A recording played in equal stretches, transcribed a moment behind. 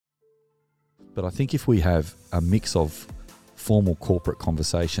But I think if we have a mix of formal corporate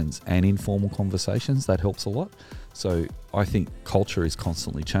conversations and informal conversations, that helps a lot. So I think culture is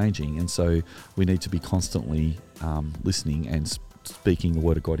constantly changing, and so we need to be constantly listening and speaking the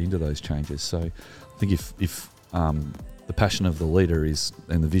word of God into those changes. So I think if the passion of the leader is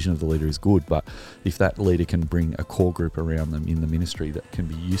and the vision of the leader is good, but if that leader can bring a core group around them in the ministry that can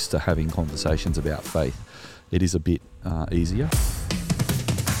be used to having conversations about faith, it is a bit easier.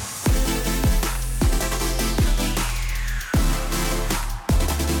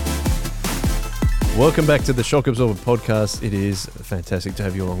 Welcome back to the Shock Absorber podcast. It is fantastic to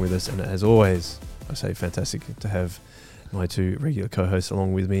have you along with us, and as always, I say fantastic to have my two regular co-hosts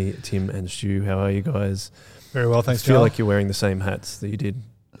along with me, Tim and Stu. How are you guys? Very well, thanks, I feel Joel. like you're wearing the same hats that you did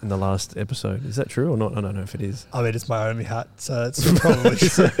in the last episode. Is that true or not? I don't know if it is. I mean, it's my only hat, so it's probably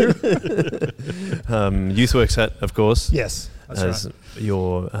true. Youthworks hat, of course. Yes, that's as right.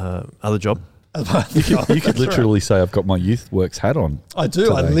 Your other job. You could literally say, I've got my Youthworks hat on. I do.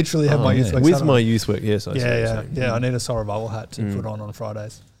 today. I literally have my Youthworks with hat my on. Youthwork. Yes, I see what you're saying. Yeah. I need a Sorrow hat to put on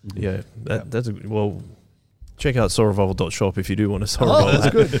Fridays. Yeah, that's well. Check out sorrowrevival.shop if you do want a Sorrow Oh,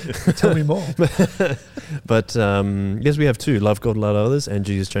 that's good. Tell me more. But yes, we have two: Love God, Love Others, and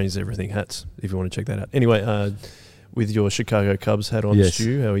Jesus Changes Everything hats. If you want to check that out. Anyway, with your Chicago Cubs hat on, Yes.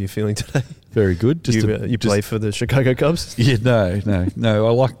 Stu, how are you feeling today? Very good. You play for the Chicago Cubs? Yeah, no.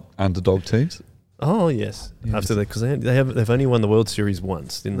 I like underdog teams. Oh yes, Yeah, after that, because they've only won the World Series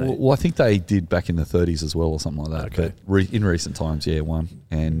once, didn't they? Well, I think they did back in the 30s as well, or something like that. Okay. But in recent times, one.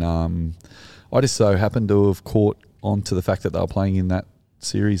 And I just so happened to have caught on to the fact that they were playing in that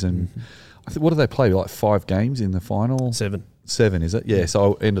series. And I think, what did they play? Like 5 games in the final? 7, is it? Yeah.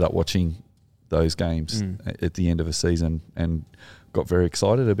 So I ended up watching those games at the end of a season and got very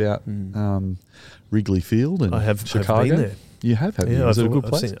excited about Wrigley Field and Chicago. I've been there. You have you? Yeah, Is it a good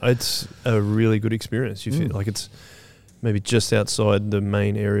place? It's a really good experience. You feel like it's maybe just outside the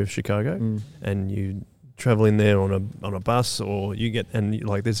main area of Chicago, and you travel in there on a bus, or you get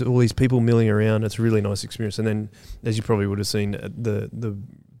there's all these people milling around. It's a really nice experience. And then, as you probably would have seen, the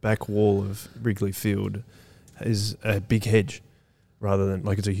back wall of Wrigley Field is a big hedge, rather than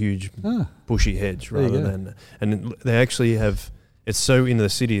it's a huge bushy hedge, rather than. And they actually have. It's so in the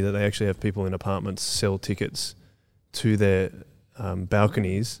city that they actually have people in apartments sell tickets to their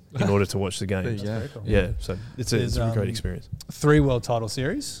balconies in order to watch the games. Very cool. Yeah, so it's a great experience. 3 World Title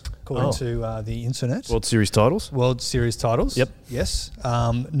Series, according to the internet. World Series titles? World Series titles. Yep. Yes.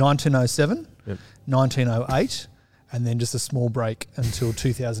 1907, Yep. 1908, and then just a small break until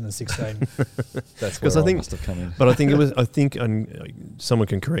 2016. That's Because where I think- must have come in. But I think it was, and someone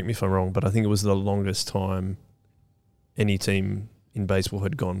can correct me if I'm wrong, but I think it was the longest time any team in baseball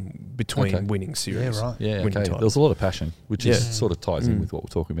had gone between winning series. Yeah, right. Yeah, winning okay. title. There was a lot of passion, which Yeah. is sort of ties in with what we're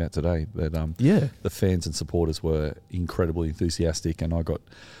talking about today. But the fans and supporters were incredibly enthusiastic, and I got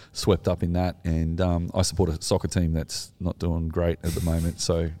swept up in that. And I support a soccer team that's not doing great at the moment.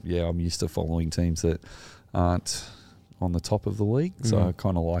 So, yeah, I'm used to following teams that aren't on the top of the league. So I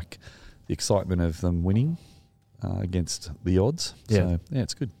kind of like the excitement of them winning against the odds. Yeah. So, yeah,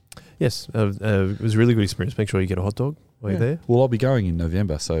 it's good. Yes, it was a really good experience. Make sure you get a hot dog while you're there. Well, I'll be going in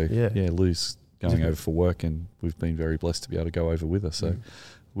November. So, Yeah. Lou's going over for work, and we've been very blessed to be able to go over with her. So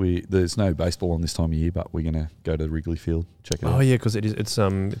there's no baseball on this time of year, but we're going to go to Wrigley Field, check it out. Oh yeah, because it's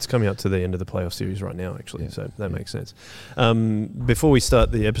coming up to the end of the playoff series right now, actually. Yeah. So that makes sense. Before we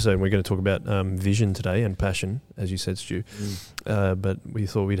start the episode, we're going to talk about vision today and passion, as you said, Stu. But we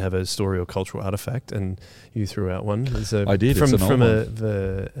thought we'd have a story or cultural artifact, and you threw out one. I did. From it's an from old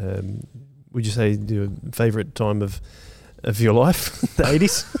one. Would you say your favourite time of your life, the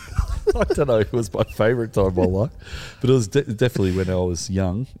 80s? I don't know. It was my favourite time of my life, but it was definitely when I was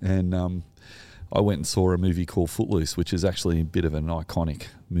young, and I went and saw a movie called Footloose, which is actually a bit of an iconic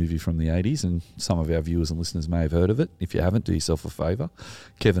movie from the 80s, and some of our viewers and listeners may have heard of it. If you haven't, do yourself a favour.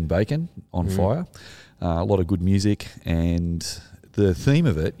 Kevin Bacon on fire, a lot of good music, and the theme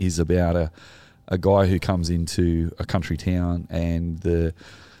of it is about a guy who comes into a country town, and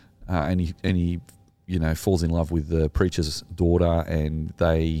he falls in love with the preacher's daughter, and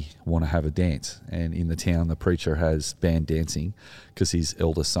they want to have a dance. And in the town, the preacher has banned dancing because his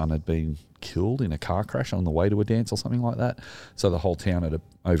eldest son had been killed in a car crash on the way to a dance or something like that. So the whole town had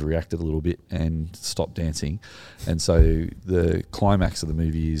overreacted a little bit and stopped dancing. And so the climax of the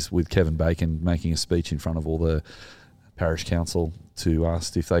movie is with Kevin Bacon making a speech in front of all the parish council to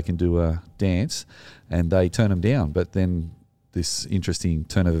ask if they can do a dance, and they turn him down. But then this interesting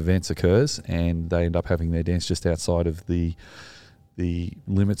turn of events occurs, and they end up having their dance just outside of the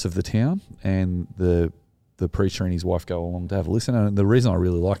limits of the town, and the preacher and his wife go along to have a listen. And the reason I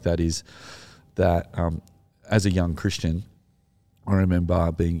really like that is that as a young Christian, I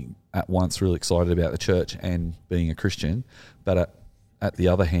remember being at once really excited about the church and being a Christian, but at the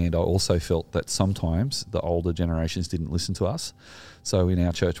other hand, I also felt that sometimes the older generations didn't listen to us. So in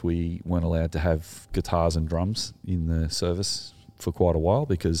our church, we weren't allowed to have guitars and drums in the service for quite a while,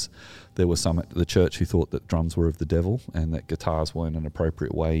 because there were some at the church who thought that drums were of the devil and that guitars weren't an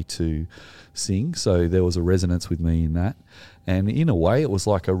appropriate way to sing. So there was a resonance with me in that. And in a way, it was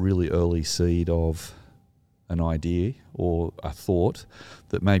like a really early seed of an idea or a thought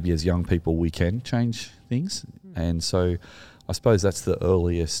that maybe as young people we can change things. And so I suppose that's the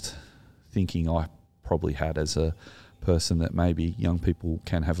earliest thinking I probably had as a person, that maybe young people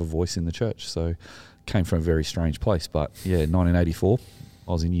can have a voice in the church. So came from a very strange place. But yeah, 1984,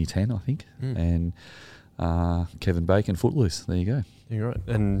 I was in year 10, I think. And Kevin Bacon, Footloose. There you go. You're right.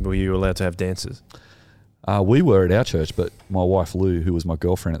 And were you allowed to have dances? We were at our church, but my wife Lou, who was my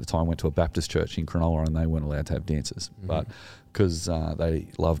girlfriend at the time, went to a Baptist church in Cronulla, and they weren't allowed to have dances. But because they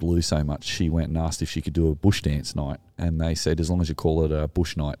loved Lou so much, she went and asked if she could do a bush dance night, and they said as long as you call it a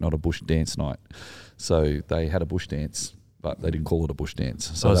bush night, not a bush dance night. So they had a bush dance, but they didn't call it a bush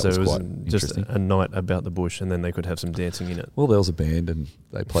dance. So that was quite just interesting. a night about the bush, and then they could have some dancing in it. Well, there was a band, and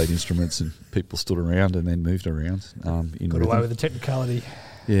they played instruments, and people stood around and then moved around. Got away with the technicality.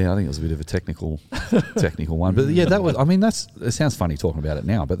 Yeah, I think it was a bit of a technical one. But yeah, that was, I mean, it sounds funny talking about it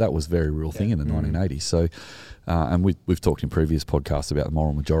now, but that was a very real thing in the 1980s. So, and we've talked in previous podcasts about the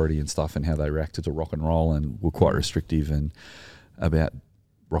moral majority and stuff, and how they reacted to rock and roll and were quite restrictive and about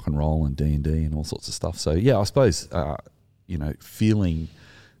rock and roll and D&D and all sorts of stuff. So yeah, I suppose, feeling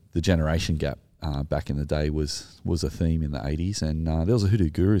the generation gap back in the day was a theme in the 80s. And there was a Hoodoo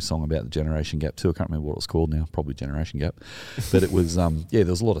Guru song about the generation gap too. I can't remember what it was called now, probably Generation Gap. But it was, there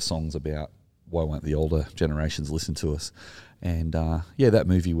was a lot of songs about why won't the older generations listen to us. And that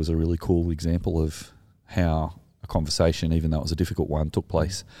movie was a really cool example of how a conversation, even though it was a difficult one, took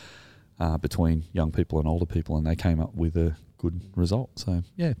place between young people and older people, and they came up with a good result. So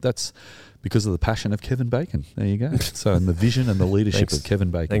yeah, that's because of the passion of Kevin Bacon. There you go. So, and the vision and the leadership of Kevin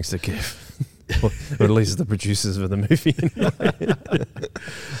Bacon. Thanks to Kev. Or at least the producers of the movie.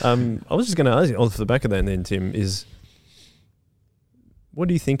 I was just going to ask you, off the back of that then, Tim, is what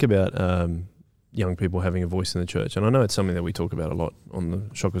do you think about young people having a voice in the church? And I know it's something that we talk about a lot on the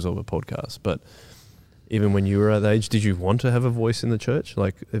Shock Resolver podcast, but even when you were at that age, did you want to have a voice in the church?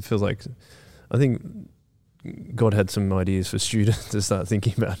 Like, it feels like, I think God had some ideas for students to start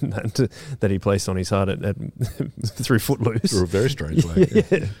thinking about that he placed on his heart at through Footloose. Through a very strange way.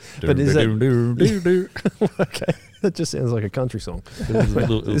 Yeah. But is that... Okay, that just sounds like a country song.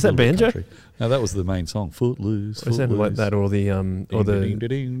 Is that banjo? Country. No, that was the main song. Footloose. It sounded like that, or the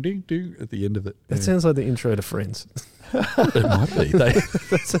ding, ding, ding, at the end of it. That sounds like the intro to Friends. It might be. They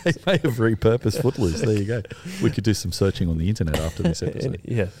may have repurposed Footloose. There you go. We could do some searching on the internet after this episode.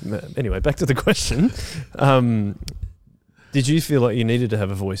 Yeah. Anyway, back to the question. Did you feel like you needed to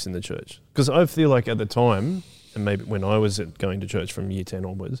have a voice in the church? Because I feel like at the time, and maybe when I was going to church from year 10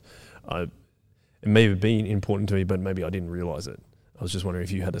 onwards, it may have been important to me, but maybe I didn't realise it. I was just wondering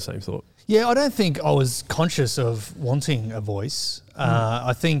if you had the same thought. Yeah, I don't think I was conscious of wanting a voice.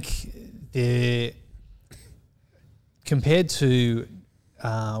 I think compared to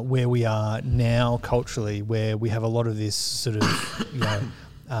where we are now culturally, where we have a lot of this sort of,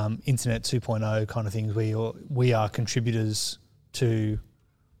 internet 2.0 kind of things, we are contributors to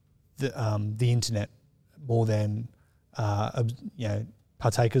the internet more than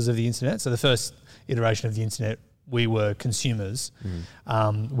partakers of the internet. So the first iteration of the internet, we were consumers,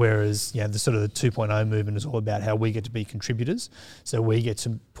 whereas the sort of the 2.0 movement is all about how we get to be contributors. So we get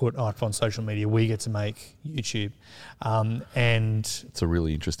to put up on social media, we get to make YouTube, and it's a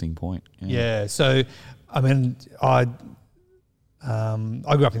really interesting point. Yeah. So I mean, I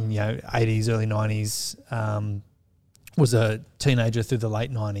grew up in the 80s, early 90s. Was a teenager through the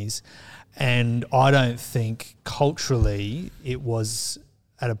late 90s, and I don't think culturally it was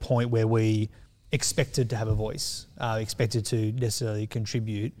at a point where we expected to have a voice, expected to necessarily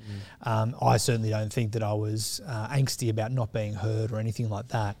contribute. I certainly don't think that I was angsty about not being heard or anything like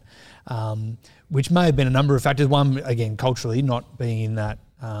that, which may have been a number of factors. One, again, culturally, not being in that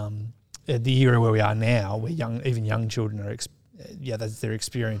the era where we are now, where even young children are, that's their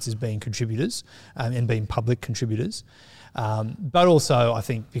experience as being contributors and being public contributors. But also, I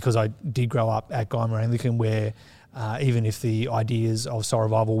think because I did grow up at Guymer Anglican, where even if the ideas of Soul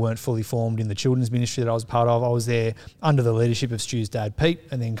Revival weren't fully formed in the children's ministry that I was part of, I was there under the leadership of Stu's dad, Pete,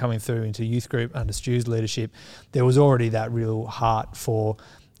 and then coming through into youth group under Stu's leadership. There was already that real heart for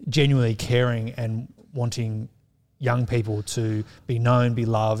genuinely caring and wanting young people to be known, be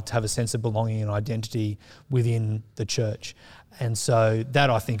loved, have a sense of belonging and identity within the church. And so that,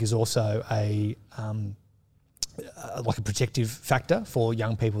 I think, is also like a protective factor for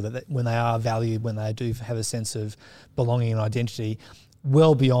young people, that when they are valued, when they do have a sense of belonging and identity,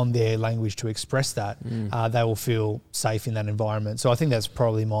 well beyond their language to express that, they will feel safe in that environment. So I think that's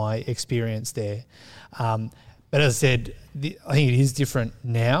probably my experience there. But as I said, I think it is different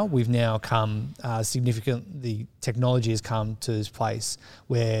now. We've now come the technology has come to this place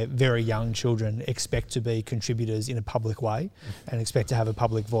where very young children expect to be contributors in a public way and expect to have a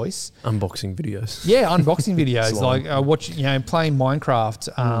public voice. Unboxing videos. Yeah, unboxing videos, like playing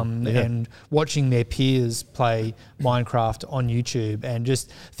Minecraft and watching their peers play Minecraft on YouTube, and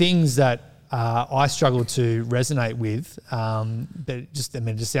just things that I struggle to resonate with, but it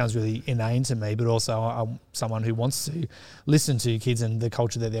just sounds really inane to me, but also I'm someone who wants to listen to kids and the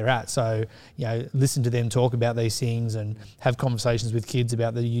culture that they're at. So, listen to them talk about these things and have conversations with kids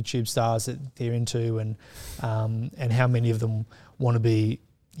about the YouTube stars that they're into, and how many of them want to be,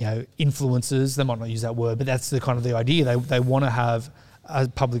 influencers. They might not use that word, but that's the kind of the idea. They want to have a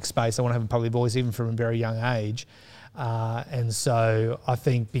public space. They want to have a public voice, even from a very young age. And so I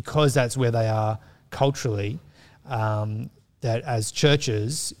think because that's where they are culturally, that as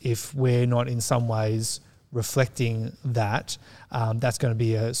churches, if we're not in some ways reflecting that, that's going to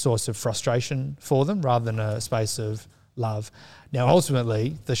be a source of frustration for them rather than a space of love. Now,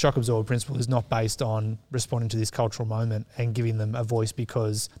 ultimately, the shock absorber principle is not based on responding to this cultural moment and giving them a voice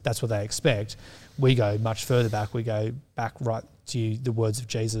because that's what they expect. We go much further back. We go back right to the words of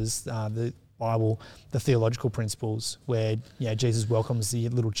Jesus, the Bible, the theological principles where Jesus welcomes the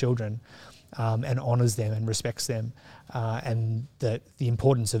little children and honours them and respects them, and the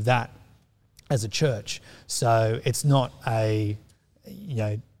importance of that as a church. So it's not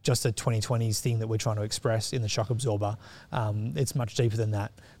just a 2020s thing that we're trying to express in the shock absorber. It's much deeper than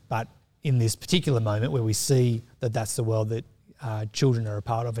that. But in this particular moment where we see that that's the world that children are a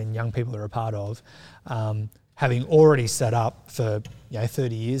part of and young people are a part of, having already set up for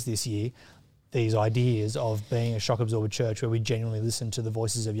 30 years this year, these ideas of being a shock absorber church where we genuinely listen to the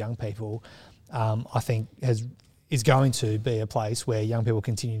voices of young people, I think is going to be a place where young people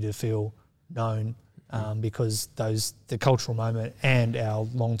continue to feel known, because the cultural moment and our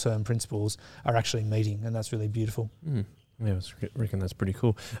long-term principles are actually meeting, and that's really beautiful. Yeah, I reckon that's pretty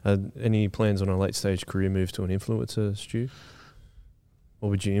cool. Any plans on a late-stage career move to an influencer, Stu? What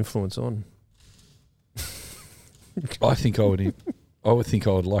would you influence on? I think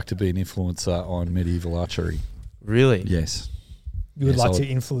I would like to be an influencer on medieval archery. Really? Yes. You would like to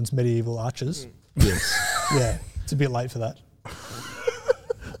influence medieval archers? Yes. Yeah, it's a bit late for that.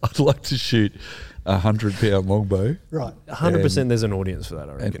 I'd like to shoot a 100-pound longbow. Right. 100% there's an audience for that,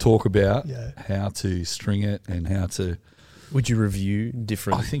 I reckon. And talk about how to string it and how to... Would you review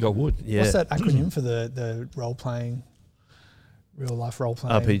different... I think I would. Yeah. What's that acronym for the role-playing, real-life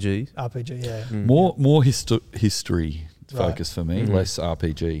role-playing? RPG, yeah. More history focus for me, less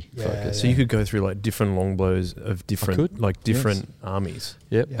RPG focus. So you could go through like different longbows of different armies.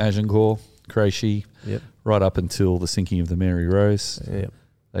 Yep. Agincourt, Crecy, right up until the sinking of the Mary Rose. Yep.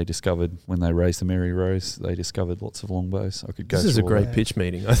 They discovered, when they raised the Mary Rose, they discovered lots of longbows. I could go. This is a great pitch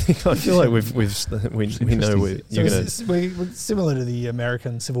meeting. I feel like we know you're going to. We're similar to the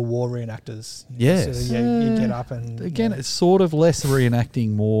American Civil War reenactors. Yes. So you get up and again, it's sort of less reenacting,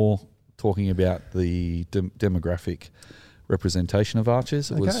 more talking about the demographic representation of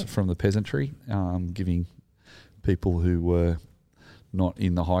archers. It was from the peasantry, giving people who were not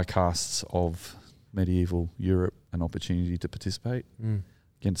in the high castes of medieval Europe an opportunity to participate. Again,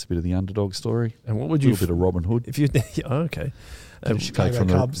 it's a bit of the underdog story. And what would you... A little bit of Robin Hood. If you... okay. Take from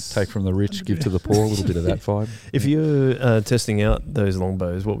the rich, give to the poor, a little bit of that vibe. If you're testing out those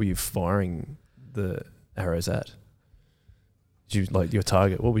longbows, what were you firing the arrows at? Did you, like, your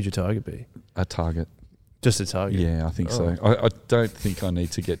target? What would your target be? A target. Just a target? Yeah, I think so. I don't think I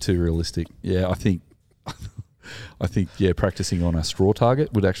need to get too realistic. Yeah, I think practicing on a straw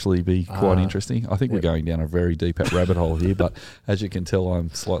target would actually be quite interesting. I think we're going down a very deep rabbit hole here, but as you can tell,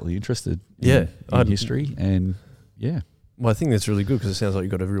 I'm slightly interested in history, and Well, I think that's really good because it sounds like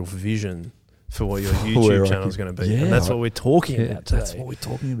you've got a real vision for what your YouTube channel is going to be. Yeah, and that's what we're talking about today. That's what we're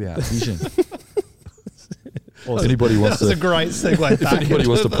talking about, vision. Awesome. That's a great segue. If anybody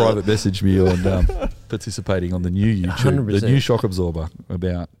wants to private message me on participating on the new YouTube, 100%. the new shock absorber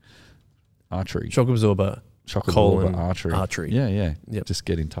about archery. Shock absorber archery. Yeah. Yep. Just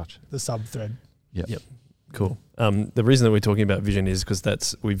get in touch. The sub-thread. Yep. Cool. The reason that we're talking about vision is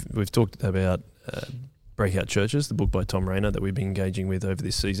because we've talked about Breakout Churches, the book by Tom Rayner that we've been engaging with over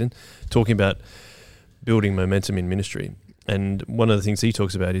this season, talking about building momentum in ministry. And one of the things he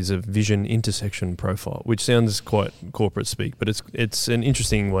talks about is a vision intersection profile, which sounds quite corporate speak, but it's an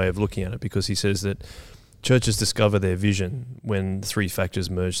interesting way of looking at it, because he says that churches discover their vision when three factors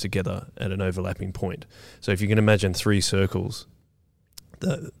merge together at an overlapping point. So if you can imagine three circles,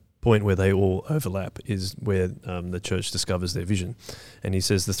 the point where they all overlap is where the church discovers their vision. And he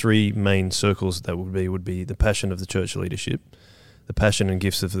says the three main circles that would be the passion of the church leadership, the passion and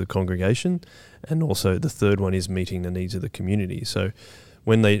gifts of the congregation, and also the third one is meeting the needs of the community. So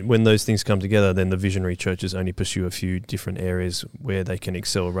when those things come together, then the visionary churches only pursue a few different areas where they can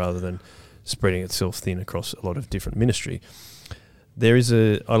excel rather than spreading itself thin across a lot of different ministry.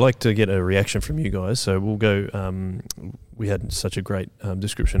 I like to get a reaction from you guys, so we'll go. We had such a great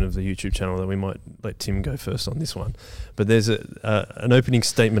description of the YouTube channel that we might let Tim go first on this one. But there's an opening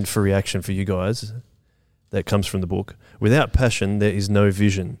statement for reaction for you guys that comes from the book. Without passion, there is no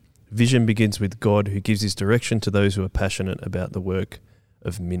vision. Vision begins with God, who gives his direction to those who are passionate about the work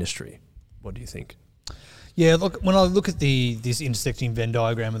of ministry. What do you think? Yeah, look, when I look at this intersecting Venn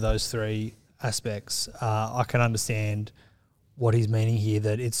diagram of those three aspects, I can understand what he's meaning here,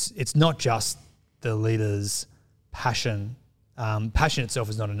 that it's not just the leader's passion. Passion itself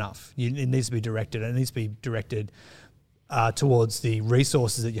is not enough. It needs to be directed, and it needs to be directed towards the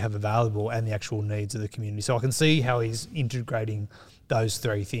resources that you have available and the actual needs of the community. So I can see how he's integrating those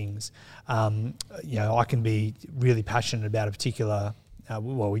three things. I can be really passionate about a particular,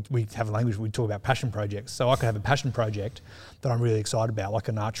 we have a language, we talk about passion projects. So I could have a passion project that I'm really excited about, like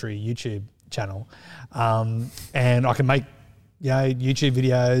an archery YouTube channel. And I can make YouTube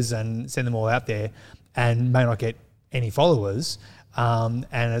videos and send them all out there and may not get any followers. And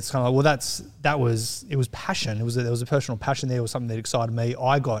it's kind of like, well, it was passion. There was a personal passion there. It was something that excited me.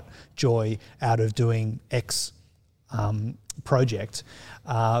 I got joy out of doing X project.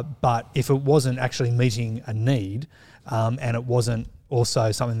 But if it wasn't actually meeting a need, and it wasn't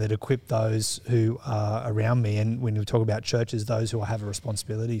also something that equipped those who are around me, and when we talk about churches, those who I have a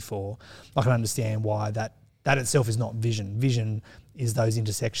responsibility for, I can understand why that itself is not vision. Vision is those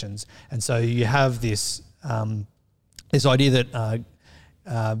intersections. And so you have this this idea that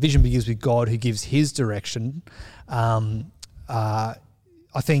vision begins with God, who gives his direction. I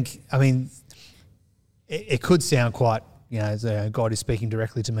mean, it could sound quite, God is speaking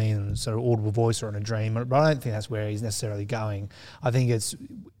directly to me in a sort of audible voice or in a dream, but I don't think that's where he's necessarily going. I think it's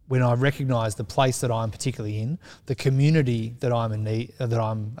when I recognise the place that I'm particularly in, the community that I'm in need, that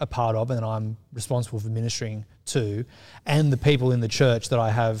I'm a part of, and that I'm responsible for ministering to, and the people in the church that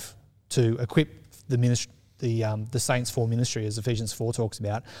I have to equip the ministry, the saints for ministry, as Ephesians 4 talks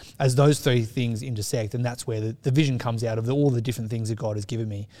about. As those three things intersect, and that's where the vision comes out of all the different things that God has given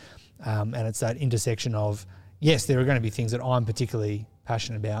me. And it's that intersection of, yes, there are going to be things that I'm particularly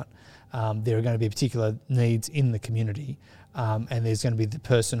passionate about. There are going to be particular needs in the community. And there's going to be the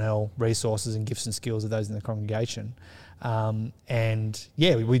personnel, resources and gifts and skills of those in the congregation.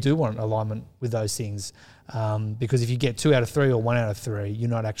 We do want alignment with those things. Because if you get 2 out of 3 or 1 out of 3, you're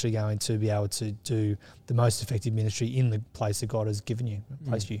not actually going to be able to do the most effective ministry in the place that God has given you,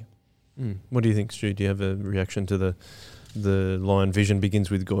 placed you. What do you think, Stu? Do you have a reaction to the line, vision begins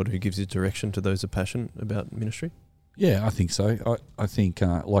with God, who gives his direction to those of passion about ministry? Yeah, I think so. I think,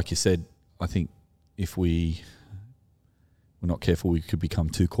 like you said, I think if we're not careful, we could become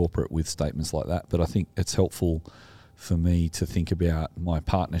too corporate with statements like that. But I think it's helpful for me to think about my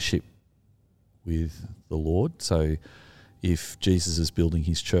partnership with the Lord. So if Jesus is building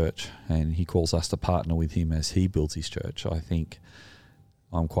his church and he calls us to partner with him as he builds his church, I think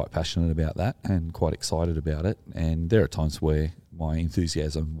I'm quite passionate about that and quite excited about it. And there are times where my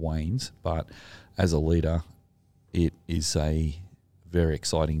enthusiasm wanes, but as a leader, it is a very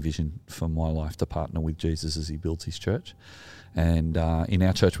exciting vision for my life to partner with Jesus as he builds his church. And in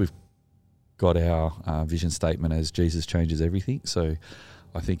our church, we've got our vision statement as Jesus changes everything. So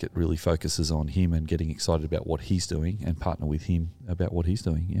I think it really focuses on him and getting excited about what he's doing and partner with him about what he's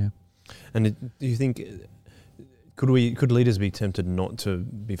doing. Yeah. And do you think could leaders be tempted not to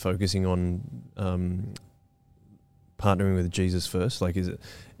be focusing on partnering with Jesus first? Like, is it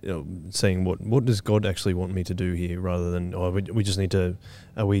saying what does God actually want me to do here, rather than we just need to?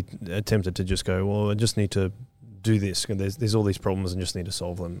 Are we tempted to just go, well, I just need to do this? There's all these problems and just need to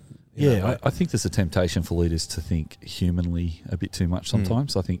solve them. I think there's a temptation for leaders to think humanly a bit too much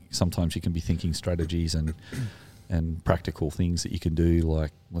sometimes. I think sometimes you can be thinking strategies and practical things that you can do,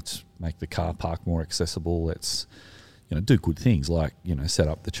 like let's make the car park more accessible. Let's do good things like set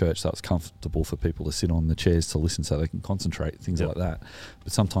up the church so it's comfortable for people to sit on the chairs to listen so they can concentrate, things like that.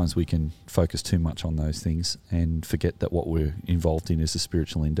 But sometimes we can focus too much on those things and forget that what we're involved in is a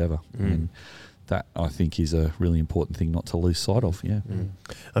spiritual endeavour. And that I think is a really important thing not to lose sight of. Yeah.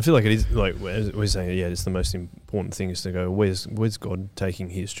 I feel like it is, like we're saying, it's the most important thing is to go, where's God taking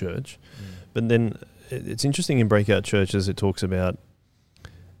his church? But then it's interesting in breakout churches, it talks about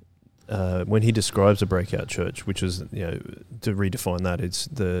when he describes a breakout church, which is, to redefine that, it's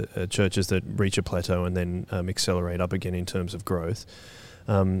the churches that reach a plateau and then accelerate up again in terms of growth.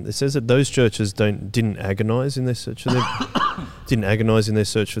 It says that those churches didn't agonize in their search for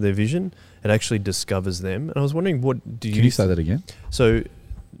their vision. It actually discovers them. And I was wondering, Can you say that again? So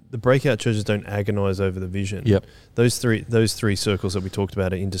the breakout churches don't agonize over the vision. Yep. Those three circles that we talked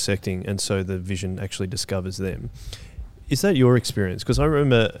about are intersecting, and so the vision actually discovers them. Is that your experience? Because I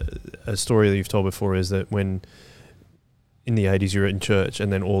remember a story that you've told before is that when in the 80s you were in church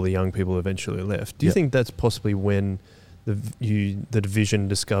and then all the young people eventually left. Do you think that's possibly when the vision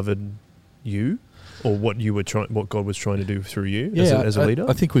discovered you, or what God was trying to do through you as a leader?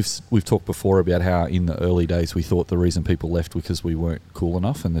 I think we've talked before about how in the early days we thought the reason people left was because we weren't cool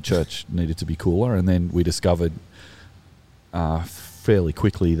enough and the church needed to be cooler, and then we discovered fairly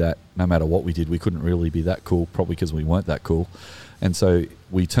quickly that no matter what we did, we couldn't really be that cool, probably because we weren't that cool. And so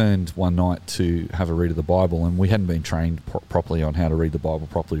we turned one night to have a read of the Bible, and we hadn't been trained properly on how to read the Bible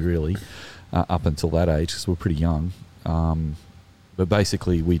properly, really, up until that age, because we were pretty young. But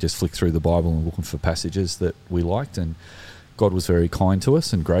basically, we just flicked through the Bible and looking for passages that we liked, and God was very kind to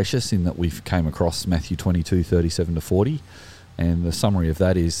us and gracious in that we came across Matthew 22:37-40. And the summary of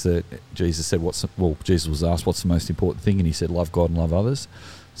that is that Jesus said, Jesus was asked, what's the most important thing? And he said, love God and love others.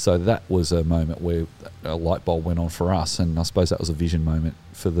 So that was a moment where a light bulb went on for us. And I suppose that was a vision moment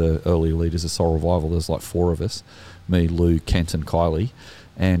for the early leaders of Soul Revival. There's like 4 of us, me, Lou, Kent and Kylie.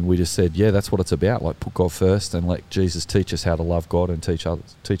 And we just said, that's what it's about. Like, put God first and let Jesus teach us how to love God and teach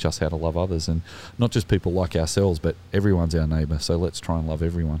us how to love others. And not just people like ourselves, but everyone's our neighbour. So let's try and love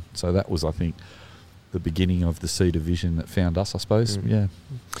everyone. So that was, I think, the beginning of the seed of vision that found us, I suppose. Yeah.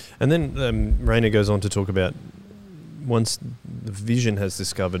 And then Rainer goes on to talk about once the vision has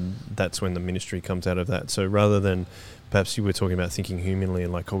discovered, that's when the ministry comes out of that. So rather than perhaps you were talking about thinking humanly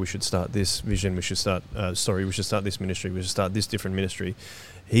and like, we should start this vision, we should start this ministry, we should start this different ministry.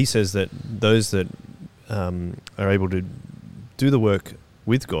 He says that those that are able to do the work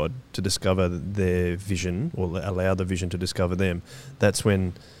with God to discover their vision, or allow the vision to discover them, that's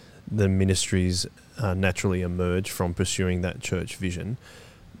when the ministries naturally emerge from pursuing that church vision.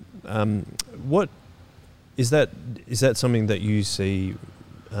 What is that something that you see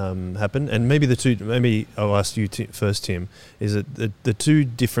happen? And maybe I'll ask you first, Tim. Is it the two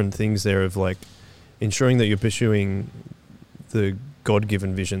different things there of like ensuring that you're pursuing the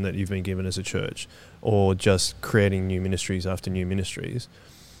God-given vision that you've been given as a church, or just creating new ministries after new ministries?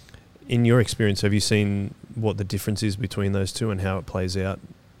 In your experience, have you seen what the difference is between those two and how it plays out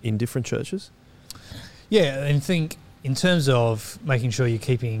in different churches? Yeah, and I think in terms of making sure you're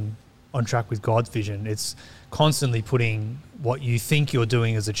keeping on track with God's vision, it's constantly putting what you think you're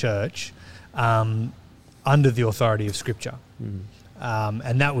doing as a church under the authority of Scripture.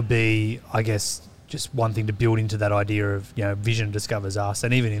 And that would be, I guess, just one thing to build into that idea of, vision discovers us.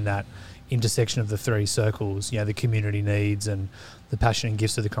 And even in that intersection of the 3 circles, the community needs and the passion and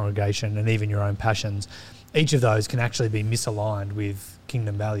gifts of the congregation, and even your own passions, each of those can actually be misaligned with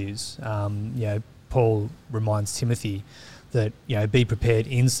kingdom values. Paul reminds Timothy that, be prepared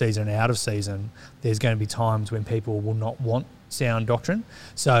in season and out of season. There's going to be times when people will not want sound doctrine.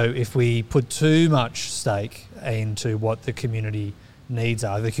 So if we put too much stake into what the community needs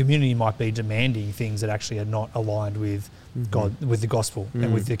are, the community might be demanding things that actually are not aligned with God, with the gospel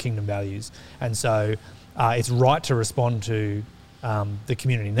and with the kingdom values. And so it's right to respond to the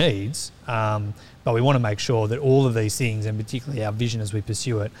community needs, but we want to make sure that all of these things, and particularly our vision as we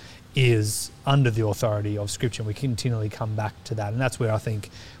pursue it, is under the authority of Scripture. And we continually come back to that. And that's where I think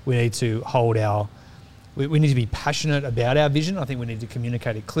we need to hold we need to be passionate about our vision. I think we need to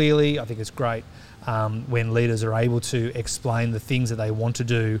communicate it clearly. I think it's great when leaders are able to explain the things that they want to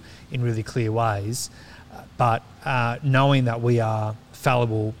do in really clear ways. But knowing that we are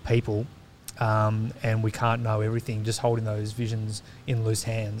fallible people and we can't know everything, just holding those visions in loose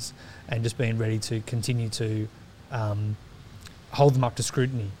hands and just being ready to continue to hold them up to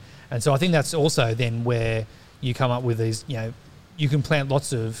scrutiny. And so I think that's also then where you come up with these, you can plant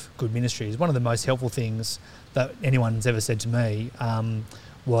lots of good ministries. One of the most helpful things that anyone's ever said to me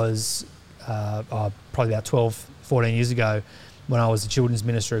was probably about 12, 14 years ago when I was a children's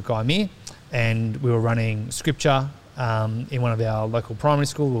minister at Guy Mere, and we were running scripture in one of our local primary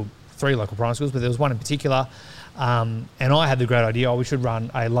schools, or 3 local primary schools, but there was one in particular. And I had the great idea, we should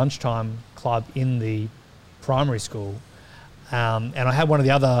run a lunchtime club in the primary school. And I had one of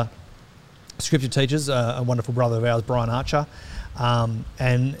the other scripture teachers, a wonderful brother of ours, Brian Archer,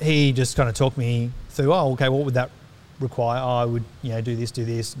 and he just kind of talked me through, okay, what would that require? I would, do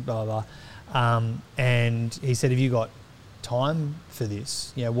this, blah, blah, blah. And he said, have you got time for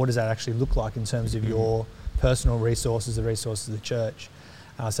this? What does that actually look like in terms of your personal resources, the resources of the church?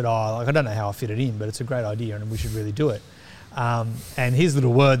 And I said, I don't know how I fit it in, but it's a great idea and we should really do it. And his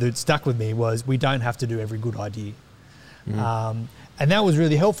little word that stuck with me was, we don't have to do every good idea. And that was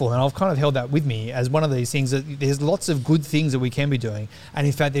really helpful. And I've kind of held that with me as one of these things that there's lots of good things that we can be doing. And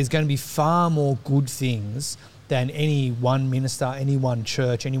in fact, there's going to be far more good things than any one minister, any one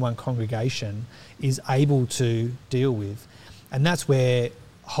church, any one congregation is able to deal with. And that's where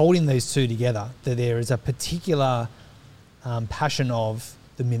holding these two together, that there is a particular passion of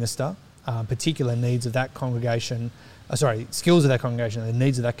the minister, particular needs of that congregation, skills of that congregation, the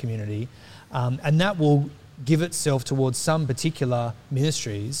needs of that community, and that will give itself towards some particular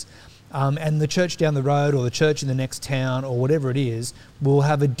ministries, and the church down the road or the church in the next town or whatever it is will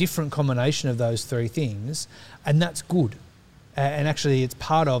have a different combination of those three things, and that's good. And actually it's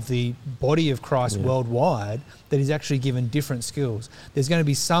part of the body of Christ worldwide that is actually given different skills. There's going to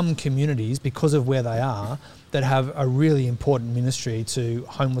be some communities, because of where they are, that have a really important ministry to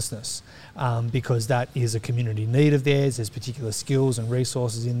homelessness, because that is a community need of theirs. There's particular skills and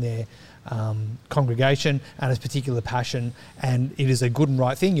resources in their congregation, and there's particular passion, and it is a good and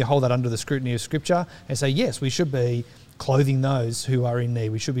right thing. You hold that under the scrutiny of Scripture and say, yes, we should be clothing those who are in need.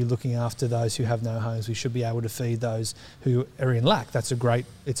 We should be looking after those who have no homes. We should be able to feed those who are in lack. It's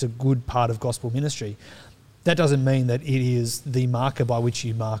a good part of gospel ministry. That doesn't mean that it is the marker by which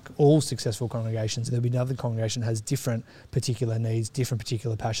you mark all successful congregations. There'll be another congregation that has different particular needs, different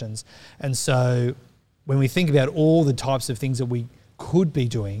particular passions. And so when we think about all the types of things that we could be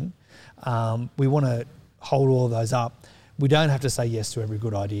doing, we want to hold all of those up. We don't have to say yes to every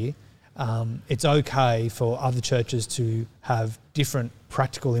good idea. It's okay for other churches to have different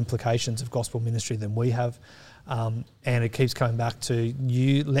practical implications of gospel ministry than we have. And it keeps coming back to,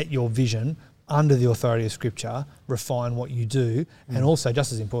 you let your vision under the authority of Scripture refine what you do, and also,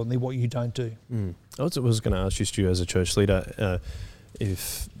 just as importantly, what you don't do. I was going to ask you, Stu, as a church leader,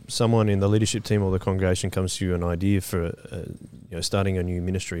 if someone in the leadership team or the congregation comes to you an idea for starting a new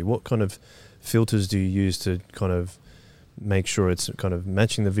ministry, what kind of filters do you use to kind of make sure it's kind of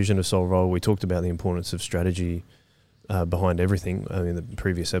matching the vision of Soul Roll? We talked about the importance of strategy behind everything in the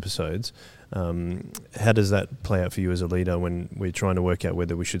previous episodes. How does that play out for you as a leader when we're trying to work out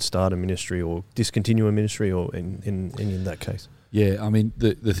whether we should start a ministry or discontinue a ministry, or in that case? Yeah, I mean,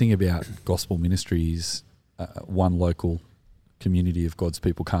 the thing about gospel ministry is one local community of God's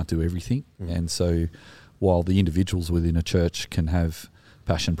people can't do everything. And so while the individuals within a church can have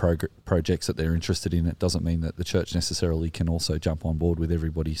passion projects that they're interested in, it doesn't mean that the church necessarily can also jump on board with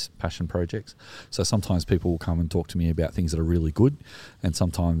everybody's passion projects. So sometimes people will come and talk to me about things that are really good, and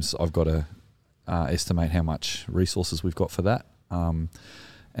sometimes I've got to estimate how much resources we've got for that,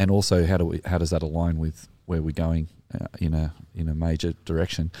 and also how does that align with where we're going in a major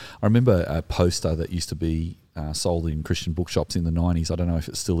direction. I remember a poster that used to be sold in Christian bookshops in the 90s. I don't know if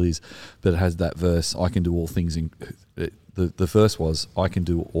it still is, but it has that verse, I can do all things the verse was, I can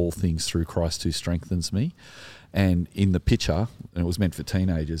do all things through Christ who strengthens me. And in the picture, and it was meant for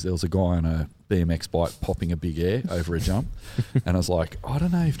teenagers, there was a guy on a BMX bike popping a big air over a jump. And I was like, I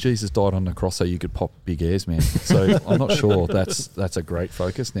don't know if Jesus died on the cross so you could pop big airs, man. So I'm not sure that's a great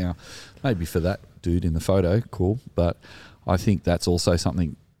focus. Now, maybe for that dude in the photo, cool. But I think that's also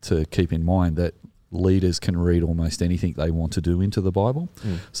something to keep in mind, that leaders can read almost anything they want to do into the Bible.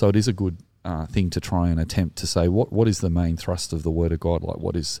 So it is a good thing to try and attempt to say, what is the main thrust of the Word of God? Like,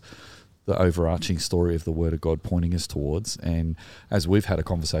 what is the overarching story of the Word of God pointing us towards? And as we've had a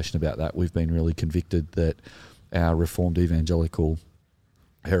conversation about that, we've been really convicted that our Reformed evangelical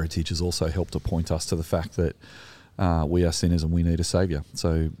heritage has also helped to point us to the fact that we are sinners and we need a Saviour.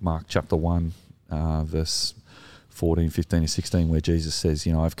 So Mark chapter 1, verse 14, 15 and 16, where Jesus says,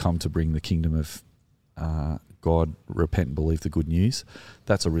 I've come to bring the kingdom of God, repent and believe the good news.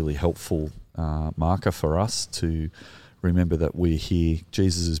 That's a really helpful marker for us to remember that we're here.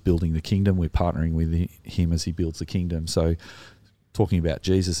 Jesus is building the kingdom. We're partnering with him as he builds the kingdom. So talking about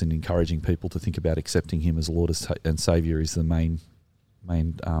Jesus and encouraging people to think about accepting him as Lord and Saviour is the main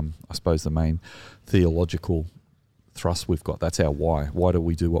the main theological thrust we've got. That's our why. Why do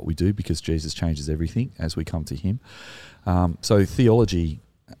we do what we do? Because Jesus changes everything as we come to him. So theology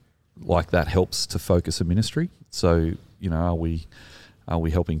like that helps to focus a ministry. So, are we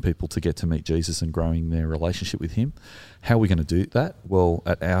helping people to get to meet Jesus and growing their relationship with him? How are we going to do that? Well,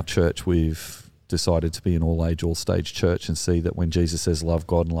 at our church, we've decided to be an all age, all stage church and see that when Jesus says love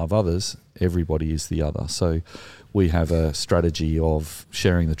God and love others, everybody is the other. So we have a strategy of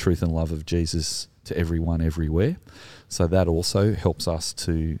sharing the truth and love of Jesus to everyone, everywhere. So that also helps us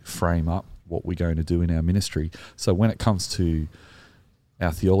to frame up what we're going to do in our ministry. So when it comes to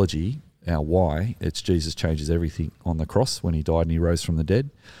our theology, our why, it's Jesus changes everything on the cross when he died and he rose from the dead.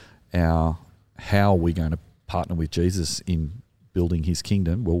 Our how are we going to partner with Jesus in building his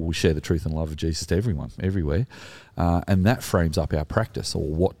kingdom? Well, we share the truth and love of Jesus to everyone, everywhere. And that frames up our practice, or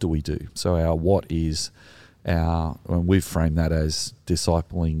what do we do? So our what is and we've framed that as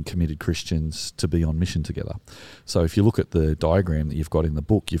discipling committed Christians to be on mission together. So if you look at the diagram that you've got in the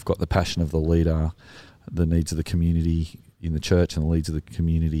book, you've got the passion of the leader, the needs of the community in the church, and the needs of the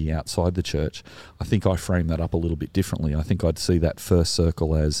community outside the church. I think I frame that up a little bit differently. I think I'd see that first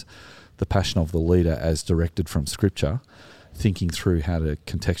circle as the passion of the leader as directed from Scripture, thinking through how to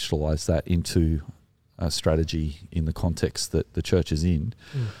contextualize that into a strategy in the context that the church is in,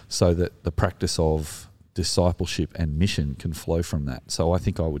 so that the practice of discipleship and mission can flow from that. So I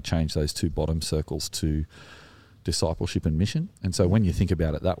think I would change those two bottom circles to discipleship and mission. And so when you think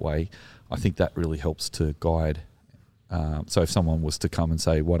about it that way, I think that really helps to guide. So if someone was to come and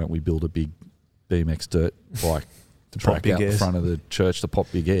say, why don't we build a big BMX dirt bike to track out the front of the church to pop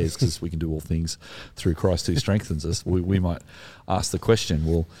big airs, because we can do all things through Christ who strengthens us, we might ask the question,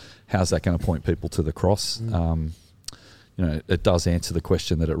 well, how's that going to point people to the cross? It does answer the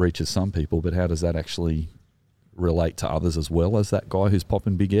question that it reaches some people, but how does that actually relate to others as well as that guy who's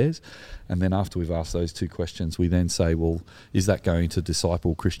popping big airs? And then after we've asked those two questions, we then say, well, is that going to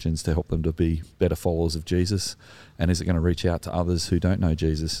disciple Christians to help them to be better followers of Jesus? And is it going to reach out to others who don't know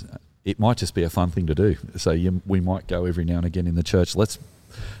Jesus? It might just be a fun thing to do. So we might go every now and again in the church, let's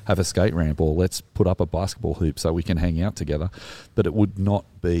have a skate ramp, or let's put up a basketball hoop so we can hang out together. But it would not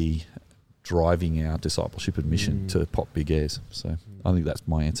be driving our discipleship and mission to pop big airs. So I think that's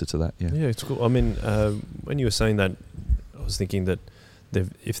my answer to that. Yeah, it's cool. I mean, when you were saying that, I was thinking that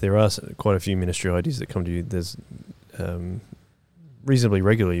if there are quite a few ministry ideas that come to you, there's reasonably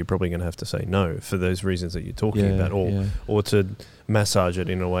regularly you're probably going to have to say no for those reasons that you're talking about, or to massage it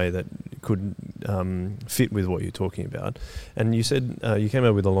in a way that could fit with what you're talking about. And you said you came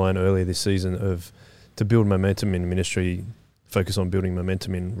up with a line earlier this season of to build momentum in ministry, focus on building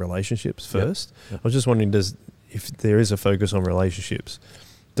momentum in relationships first. Yep. I was just wondering, if there is a focus on relationships,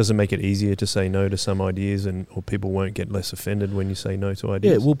 does it make it easier to say no to some ideas, or people won't get less offended when you say no to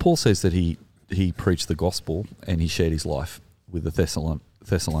ideas? Yeah, well, Paul says that he preached the gospel and he shared his life with the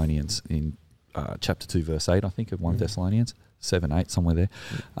Thessalonians in chapter 2, verse 8, I think, of 1 Thessalonians, 7, 8, somewhere there.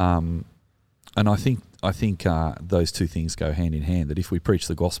 And I think those two things go hand in hand, that if we preach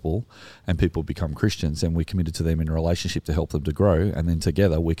the gospel and people become Christians, then we're committed to them in a relationship to help them to grow, and then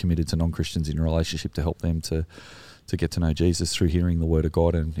together we're committed to non-Christians in a relationship to help them to get to know Jesus through hearing the word of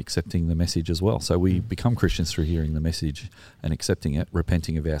God and accepting the message as well. So we become Christians through hearing the message and accepting it,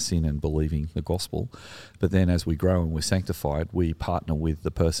 repenting of our sin and believing the gospel. But then as we grow and we're sanctified, we partner with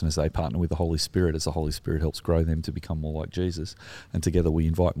the person as they partner with the Holy Spirit, as the Holy Spirit helps grow them to become more like Jesus. And together we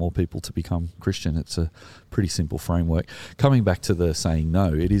invite more people to become Christian. It's a pretty simple framework. Coming back to the saying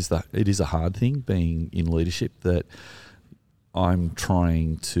no, it is a hard thing being in leadership, that I'm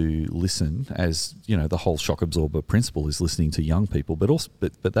trying to listen, as the whole shock absorber principle is listening to young people, but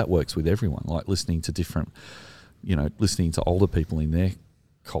that works with everyone, like listening to different, listening to older people in their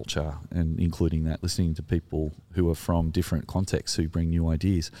culture, and including that, listening to people who are from different contexts who bring new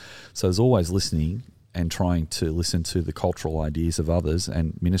ideas. So there's always listening and trying to listen to the cultural ideas of others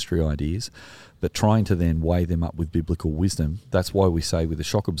and ministry ideas, but trying to then weigh them up with biblical wisdom. That's why we say with a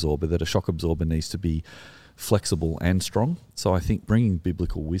shock absorber that a shock absorber needs to be flexible and strong. So I think bringing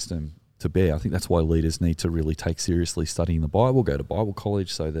biblical wisdom to bear, I think that's why leaders need to really take seriously studying the Bible, go to Bible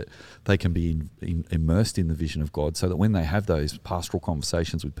college, so that they can be immersed in the vision of God, so that when they have those pastoral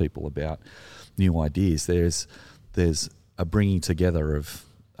conversations with people about new ideas, there's a bringing together of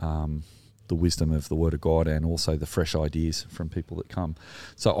the wisdom of the Word of God and also the fresh ideas from people that come.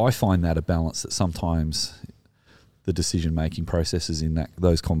 So I find that a balance, that sometimes the decision-making processes in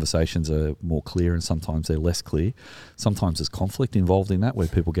those conversations are more clear and sometimes they're less clear. Sometimes there's conflict involved in that, where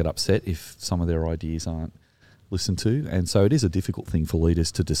people get upset if some of their ideas aren't listened to. And so it is a difficult thing for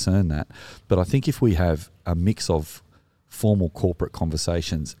leaders to discern that. But I think if we have a mix of formal corporate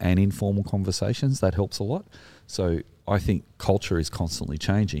conversations and informal conversations, that helps a lot. So I think culture is constantly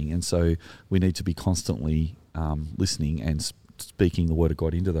changing, and so we need to be constantly listening and speaking the Word of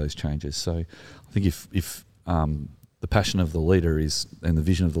God into those changes. So I think if the passion of the leader and the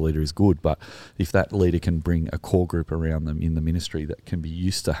vision of the leader is good, but if that leader can bring a core group around them in the ministry that can be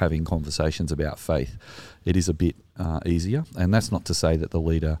used to having conversations about faith, it is a bit easier. And that's not to say that the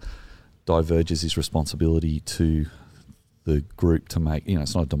leader diverges his responsibility to the group to make,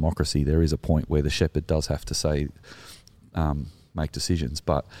 it's not a democracy. There is a point where the shepherd does have to say, make decisions.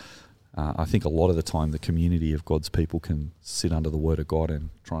 But I think a lot of the time the community of God's people can sit under the word of God and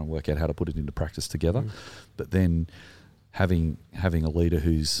try and work out how to put it into practice together. But then having a leader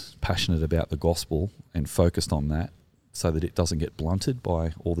who's passionate about the gospel and focused on that so that it doesn't get blunted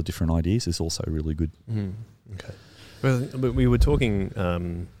by all the different ideas is also really good. Okay. Well, but we were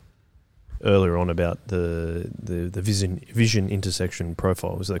talking earlier on about the vision intersection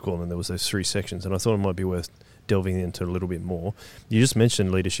profile, as they call them. There was those 3 sections, and I thought it might be worth delving into a little bit more. You just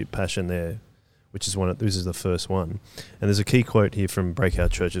mentioned leadership passion there, which is this is the first one. And there's a key quote here from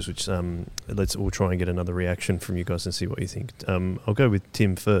Breakout Churches, which let's all try and get another reaction from you guys and see what you think. I'll go with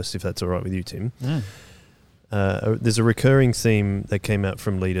Tim first, if that's all right with you, Tim. There's a recurring theme that came out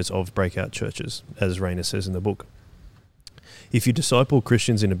from leaders of Breakout Churches, as Rainer says in the book. If you disciple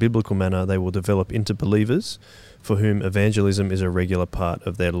Christians in a biblical manner, they will develop into believers for whom evangelism is a regular part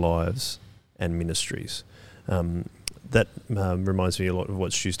of their lives and ministries. That reminds me a lot of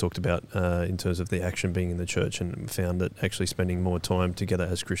what Stu's talked about in terms of the action being in the church, and found that actually spending more time together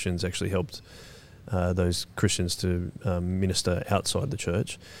as Christians actually helped those Christians to minister outside the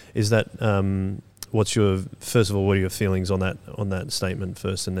church. Is that what are your feelings on that statement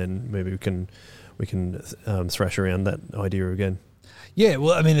first, and then maybe we can thrash around that idea again. Yeah,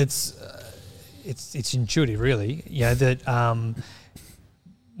 well, I mean, it's intuitive, really. That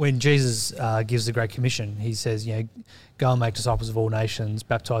when Jesus gives the Great Commission, he says, go and make disciples of all nations,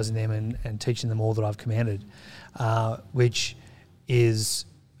 baptizing them and teaching them all that I've commanded, which is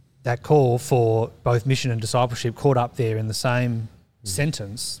that call for both mission and discipleship caught up there in the same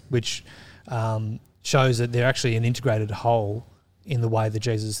sentence, which shows that they're actually an integrated whole in the way that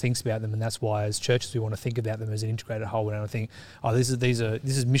Jesus thinks about them. And that's why as churches we want to think about them as an integrated whole. We don't think, this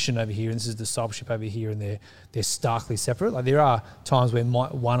is mission over here and this is discipleship over here, and they're starkly separate. Like, there are times where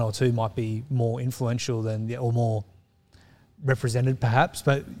one or two might be more influential or more represented perhaps,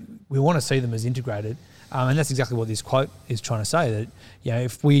 but we want to see them as integrated. And that's exactly what this quote is trying to say, that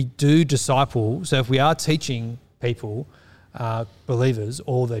if we do disciple, so if we are teaching people, believers,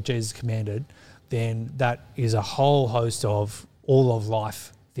 all that Jesus commanded, then that is a whole host of all of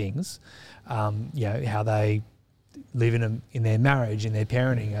life things, how they live in their marriage, in their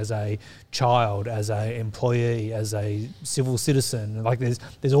parenting, as a child, as a employee, as a civil citizen. Like,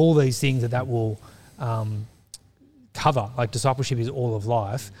 there's all these things that will cover. Like, discipleship is all of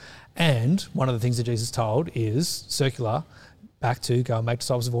life. And one of the things that Jesus told is circular back to go and make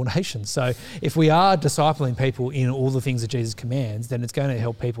disciples of all nations. So if we are discipling people in all the things that Jesus commands, then it's going to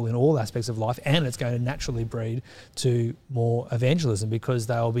help people in all aspects of life, and it's going to naturally breed to more evangelism, because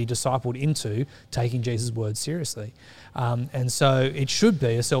they'll be discipled into taking Jesus' words seriously. And so it should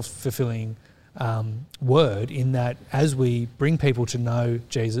be a self-fulfilling word, in that as we bring people to know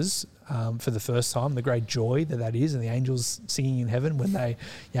Jesus for the first time, the great joy that is, and the angels singing in heaven when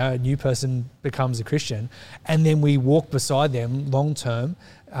a new person becomes a Christian, and then we walk beside them long term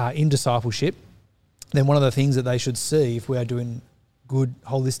in discipleship, then one of the things that they should see, if we are doing good,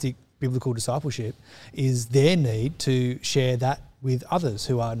 holistic, biblical discipleship, is their need to share that with others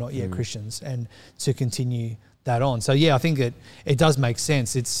who are not yet Christians, and to continue that on. So I think it does make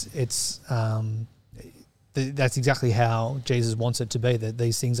sense. That's exactly how Jesus wants it to be, that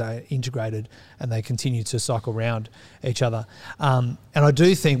these things are integrated and they continue to cycle around each other. And I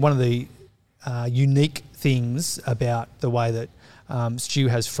do think one of the unique things about the way that Stu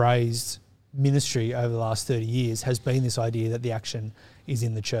has phrased ministry over the last 30 years has been this idea that the action is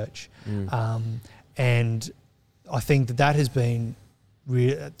in the church. And I think that has been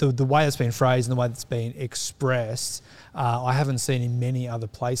the way it's been phrased and the way it's been expressed, I haven't seen in many other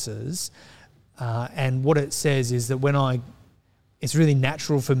places. And what it says is that it's really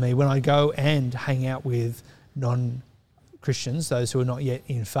natural for me when I go and hang out with non-Christians, those who are not yet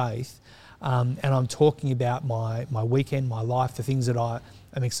in faith, and I'm talking about my weekend, my life, the things that I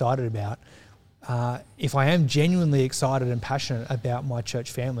am excited about. If I am genuinely excited and passionate about my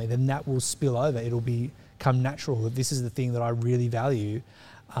church family, then that will spill over. It'll become natural that this is the thing that I really value,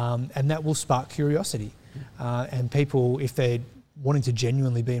 and that will spark curiosity. And people, if they're wanting to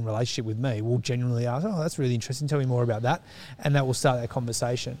genuinely be in relationship with me, will genuinely ask, that's really interesting, tell me more about that. And that will start that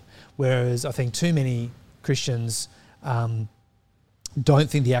conversation. Whereas I think too many Christians don't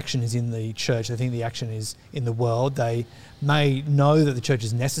think the action is in the church. They think the action is in the world. They may know that the church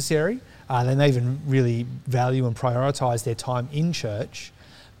is necessary, They may even really value and prioritise their time in church.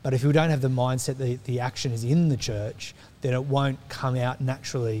 But if we don't have the mindset that the action is in the church, then it won't come out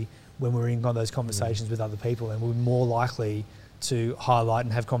naturally when we're in those conversations with other people, and we're more likely to highlight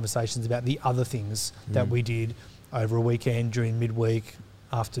and have conversations about the other things that we did over a weekend, during midweek,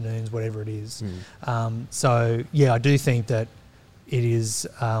 afternoons, whatever it is. So, yeah, I do think that it is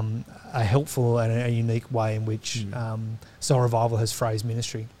a helpful and a unique way in which Soul Revival has phrased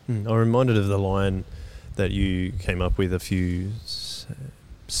ministry. I'm reminded of the line that you came up with a few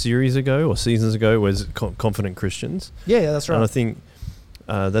series ago or seasons ago, was confident Christians. Yeah, that's right. And I think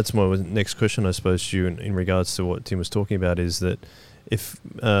that's my next question, I suppose, to you in regards to what Tim was talking about, is that if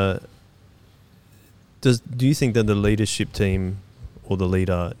do you think that the leadership team or the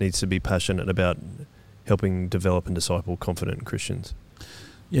leader needs to be passionate about helping develop and disciple confident Christians?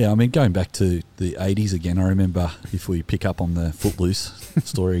 Yeah, I mean, going back to the 80s again, I remember, if we pick up on the Footloose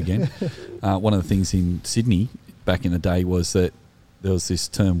story again, one of the things in Sydney back in the day was that there was this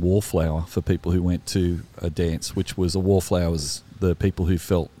term wallflower for people who went to a dance, which was a wallflower was the people who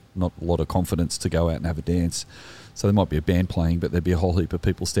felt not a lot of confidence to go out and have a dance. So there might be a band playing, but there'd be a whole heap of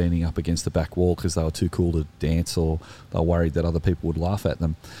people standing up against the back wall because they were too cool to dance, or they were worried that other people would laugh at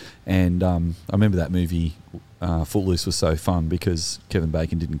them. And I remember that movie, Footloose, was so fun because Kevin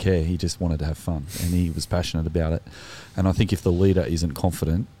Bacon didn't care. He just wanted to have fun, and he was passionate about it. And I think if the leader isn't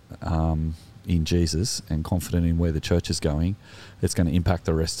confident in Jesus and confident in where the church is going, it's going to impact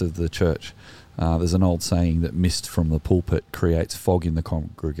the rest of the church. There's an old saying that mist from the pulpit creates fog in the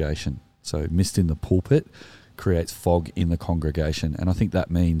congregation. So mist in the pulpit creates fog in the congregation. And I think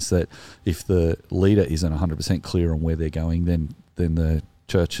that means that if the leader isn't 100% clear on where they're going, then the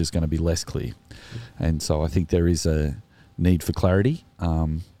church is going to be less clear. And so I think there is a need for clarity.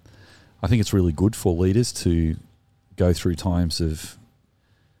 I think it's really good for leaders to go through times of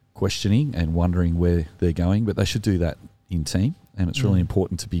questioning and wondering where they're going, but they should do that in team. And it's really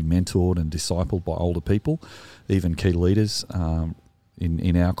important to be mentored and discipled by older people, even key leaders.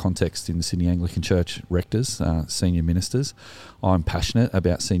 In our context in the Sydney Anglican Church, rectors, senior ministers. I'm passionate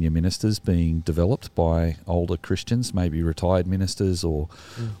about senior ministers being developed by older Christians, maybe retired ministers or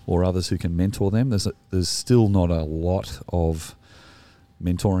others who can mentor them. There's still not a lot of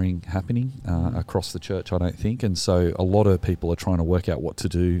mentoring happening across the church, I don't think, and so a lot of people are trying to work out what to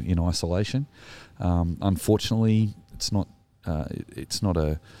do in isolation. Unfortunately, it's not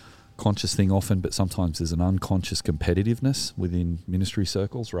a conscious thing often, but sometimes there's an unconscious competitiveness within ministry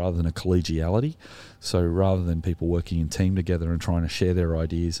circles rather than a collegiality. So rather than people working in team together and trying to share their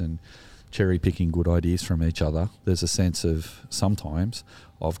ideas and cherry picking good ideas from each other, there's a sense of sometimes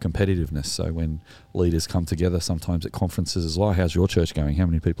of competitiveness. So when leaders come together, sometimes at conferences as well, how's your church going? How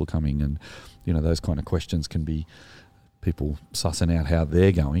many people are coming? And those kind of questions can be people sussing out how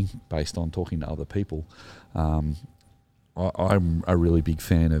they're going based on talking to other people. I'm a really big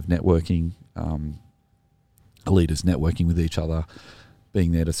fan of networking, leaders networking with each other,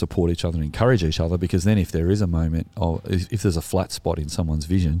 being there to support each other and encourage each other, because then if there is a moment, if there's a flat spot in someone's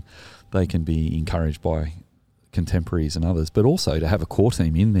vision, they can be encouraged by contemporaries and others, but also to have a core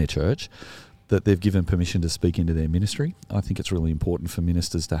team in their church that they've given permission to speak into their ministry. I think it's really important for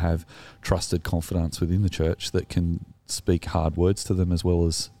ministers to have trusted confidants within the church that can speak hard words to them as well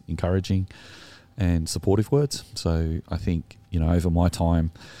as encouraging and supportive words. So I think, over my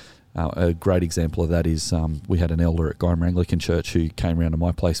time, a great example of that is we had an elder at Guymer Anglican Church who came round to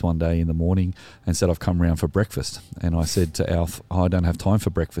my place one day in the morning and said, I've come round for breakfast. And I said to Alf, I don't have time for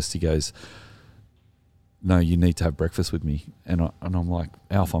breakfast. He goes, no, you need to have breakfast with me. And I'm like,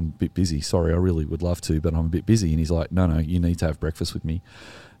 Alf, I'm a bit busy. Sorry, I really would love to, but I'm a bit busy. And he's like, no, you need to have breakfast with me.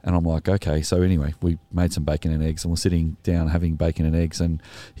 And I'm like, okay. So anyway, we made some bacon and eggs and we're sitting down having bacon and eggs. And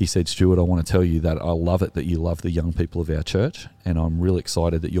he said, Stuart, I want to tell you that I love it that you love the young people of our church. And I'm really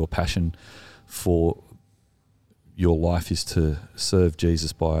excited that your passion for your life is to serve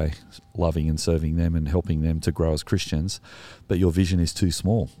Jesus by loving and serving them and helping them to grow as Christians. But your vision is too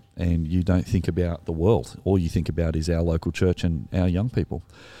small and you don't think about the world. All you think about is our local church and our young people.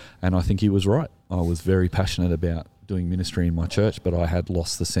 And I think he was right. I was very passionate about doing ministry in my church, but I had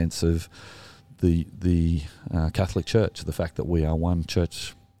lost the sense of the Catholic Church, the fact that we are one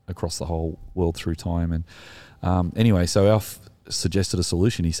church across the whole world through time. And anyway, so Alf suggested a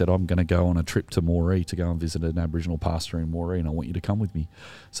solution. He said, I'm going to go on a trip to Moree to go and visit an Aboriginal pastor in Moree, and I want you to come with me.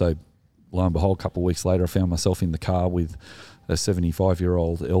 So lo and behold, a couple of weeks later, I found myself in the car with a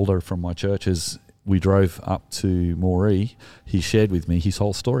 75-year-old elder from my church. As we drove up to Moree, he shared with me his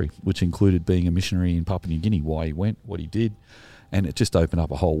whole story, which included being a missionary in Papua New Guinea, why he went, what he did. And it just opened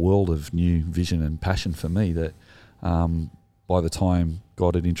up a whole world of new vision and passion for me that by by the time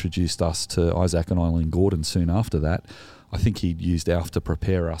God had introduced us to Isaac and Eileen Gordon soon after that, I think he'd used Alf to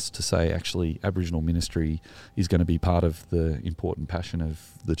prepare us to say, actually, Aboriginal ministry is going to be part of the important passion of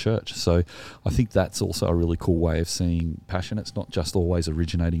the church. So I think that's also a really cool way of seeing passion. It's not just always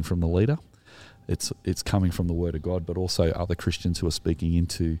originating from the leader. It's coming from the Word of God, but also other Christians who are speaking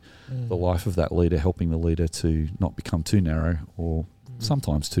into the life of that leader, helping the leader to not become too narrow or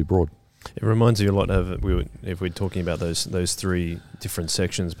sometimes too broad. It reminds you a lot of, if we're talking about those three different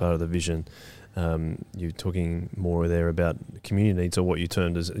sections, part of the vision, you're talking more there about community needs, or what you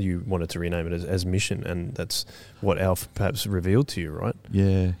termed as, you wanted to rename it as mission, and that's what Alf perhaps revealed to you, right?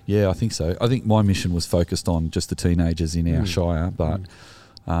 Yeah, I think so. I think my mission was focused on just the teenagers in our shire, but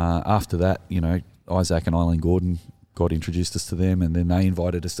after that, Isaac and Eileen Gordon, God introduced us to them, and then they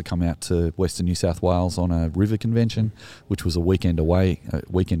invited us to come out to Western New South Wales on a river convention, which was a weekend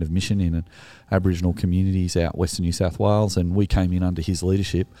of mission in Aboriginal communities out Western New South Wales, and we came in under his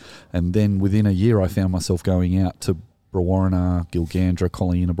leadership. And then within a year, I found myself going out to Brewarrina, Gilgandra,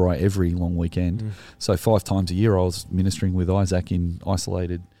 Collyinabri every long weekend. So 5 times a year I was ministering with Isaac in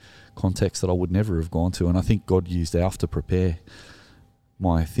isolated contexts that I would never have gone to. And I think God used Alf to prepare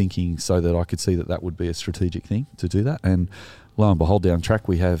my thinking so that I could see that would be a strategic thing to do that. And lo and behold, down track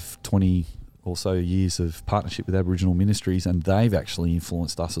we have 20 or so years of partnership with Aboriginal ministries, and they've actually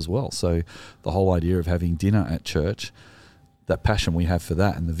influenced us as well. So the whole idea of having dinner at church, that passion we have for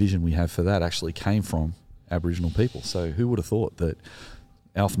that and the vision we have for that actually came from Aboriginal people. So who would have thought that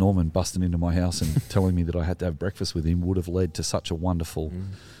Alf Norman busting into my house and telling me that I had to have breakfast with him would have led to such a wonderful,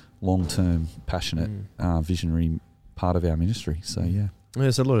 long-term, passionate, visionary part of our ministry. So, yeah.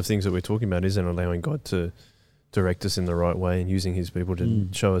 There's a lot of things that we're talking about, isn't allowing God to direct us in the right way and using his people to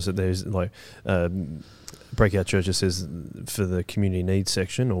show us that there's Breakout Church says for the community needs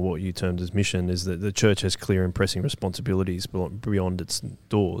section, or what you termed as mission, is that the church has clear and pressing responsibilities beyond its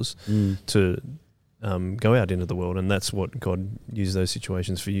doors to go out into the world, and that's what God used those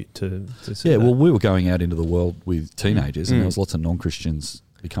situations for you to see. Yeah, well, we were going out into the world with teenagers, and there was lots of non-Christians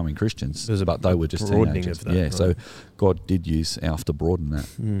becoming Christians, but they were just teenagers. Of that, right? So God did use Alf to broaden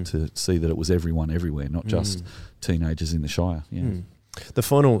that, to see that it was everyone everywhere, not just teenagers in the Shire. Yeah. The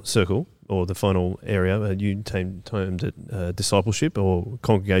final circle, or the final area, you termed it discipleship, or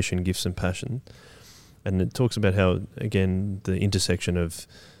congregation gifts and passion, and it talks about how, again, the intersection of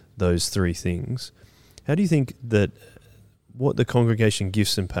those three things. How do you think that what the congregation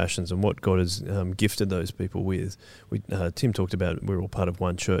gifts and passions, and what God has gifted those people with? Tim talked about we're all part of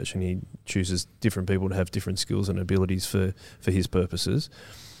one church, and he chooses different people to have different skills and abilities for his purposes.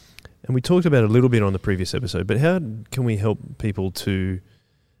 And we talked about it a little bit on the previous episode, but how can we help people to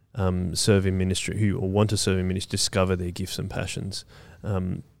serve in ministry, or want to serve in ministry, discover their gifts and passions?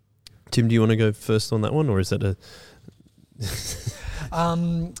 Tim, do you want to go first on that one, or is that a...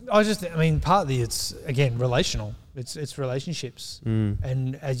 partly it's, again, relational. It's relationships.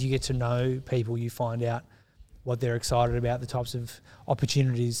 And as you get to know people, you find out what they're excited about, the types of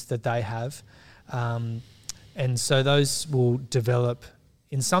opportunities that they have. And so those will develop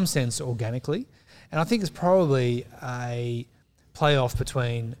in some sense organically. And I think it's probably a playoff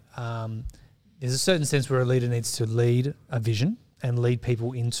between, there's a certain sense where a leader needs to lead a vision and lead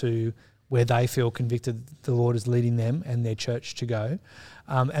people into where they feel convicted the Lord is leading them and their church to go,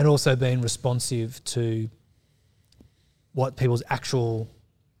 and also being responsive to what people's actual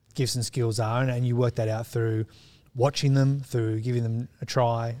gifts and skills are, and you work that out through watching them, through giving them a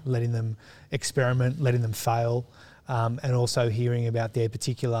try, letting them experiment, letting them fail, and also hearing about their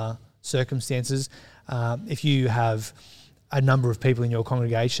particular circumstances. If you have a number of people in your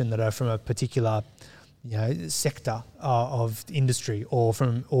congregation that are from a particular sector of industry, or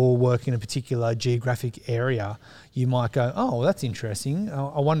work in a particular geographic area, you might go, oh, well, that's interesting.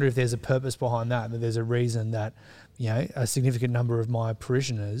 I wonder if there's a purpose behind that there's a reason that a significant number of my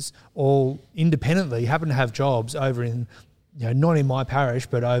parishioners all independently happen to have jobs over in, not in my parish,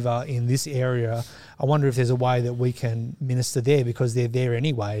 but over in this area. I wonder if there's a way that we can minister there because they're there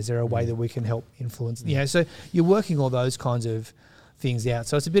anyway. Is there a way that we can help influence? So you're working all those kinds of things out.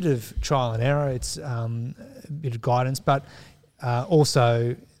 So it's a bit of trial and error. It's a bit of guidance, but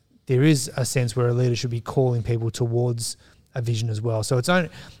also there is a sense where a leader should be calling people towards a vision as well. So it's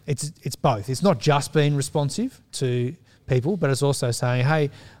both. It's not just being responsive to people, but it's also saying, hey,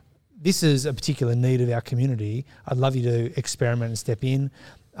 this is a particular need of our community. I'd love you to experiment and step in.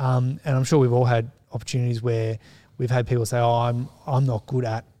 And I'm sure we've all had opportunities where we've had people say, oh, I'm not good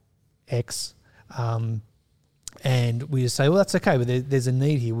at X. And we just say, well, that's okay, but there's a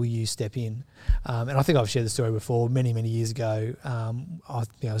need here. Will you step in? And I think I've shared the story before, many, many years ago. I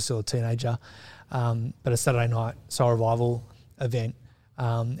was still a teenager, but a Saturday night soul revival, event,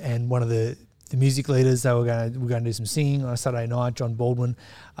 and one of the music leaders, they were going to do some singing on a Saturday night, John Baldwin,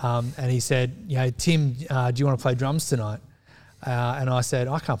 and he said, Tim, do you want to play drums tonight? And I said,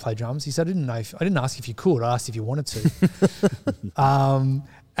 I can't play drums. He said, I didn't ask if you could. I asked if you wanted to.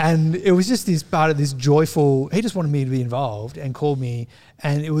 And it was just this part of this joyful. He just wanted me to be involved and called me,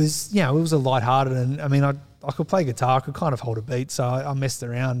 and it was it was a lighthearted. And I mean, I could play guitar, I could kind of hold a beat, so I messed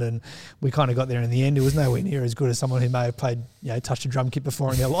around, and we kind of got there in the end. It was nowhere near as good as someone who may have played, touched a drum kit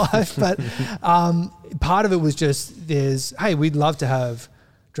before in their life. But part of it was just hey, we'd love to have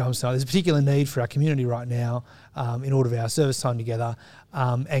drums tonight. There's a particular need for our community right now in order of our service time together,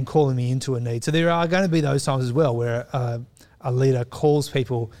 and calling me into a need. So there are going to be those times as well where a leader calls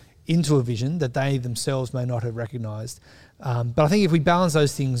people into a vision that they themselves may not have recognised. But I think if we balance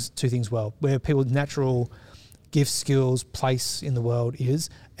those two things well, where people's natural gifts, skills, place in the world is,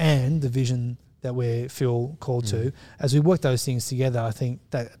 and the vision that we feel called to, as we work those things together, I think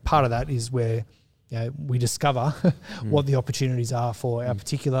that part of that is where we discover what the opportunities are for our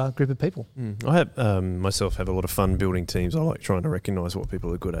particular group of people. I have myself have a lot of fun building teams. I like trying to recognise what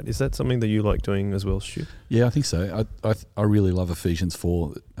people are good at. Is that something that you like doing as well, Stu? Yeah, I think so. I really love Ephesians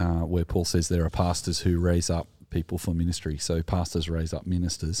 4, where Paul says there are pastors who raise up people for ministry. So pastors raise up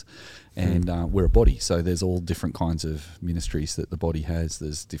ministers, and we're a body. So there's all different kinds of ministries that the body has.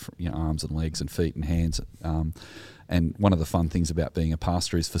 There's different arms and legs and feet and hands. And one of the fun things about being a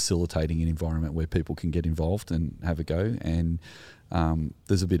pastor is facilitating an environment where people can get involved and have a go. And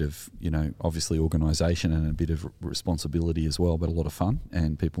there's a bit of, obviously organisation and a bit of responsibility as well, but a lot of fun.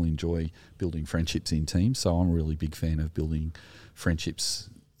 And people enjoy building friendships in teams. So I'm a really big fan of building friendships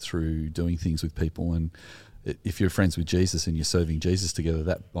through doing things with people. And if you're friends with Jesus and you're serving Jesus together,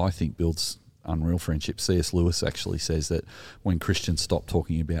 that I think builds unreal friendships. C.S. Lewis actually says that when Christian friends stop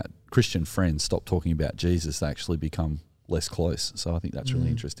talking about Jesus, they actually become less close. So I think that's really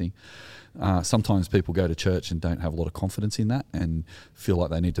interesting. Sometimes people go to church and don't have a lot of confidence in that and feel like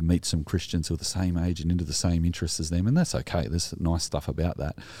they need to meet some Christians who are the same age and into the same interests as them, and that's okay. There's nice stuff about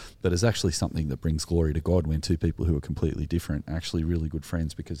that. But it's actually something that brings glory to God when two people who are completely different are actually really good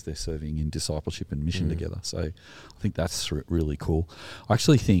friends because they're serving in discipleship and mission together. So I think that's really cool. I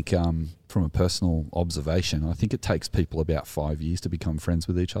actually think from a personal observation, I think it takes people about 5 years to become friends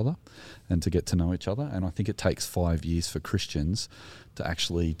with each other and to get to know each other. And I think it takes 5 years for Christians to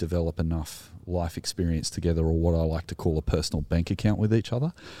actually develop enough life experience together, or what I like to call a personal bank account with each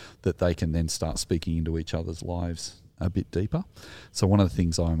other, that they can then start speaking into each other's lives a bit deeper. So one of the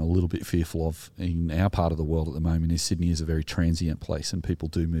things I'm a little bit fearful of in our part of the world at the moment is Sydney is a very transient place, and people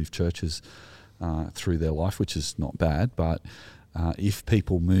do move churches through their life, which is not bad. But if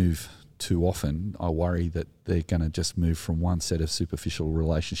people move too often, I worry that they're going to just move from one set of superficial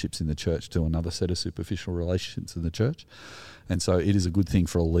relationships in the church to another set of superficial relationships in the church. And so it is a good thing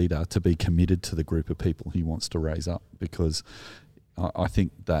for a leader to be committed to the group of people he wants to raise up, because I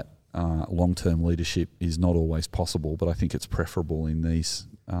think that long-term leadership is not always possible, but I think it's preferable in these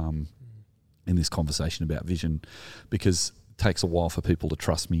in this conversation about vision, because it takes a while for people to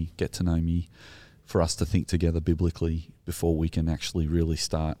trust me, get to know me, for us to think together biblically before we can actually really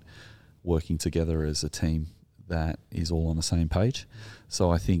start working together as a team that is all on the same page. So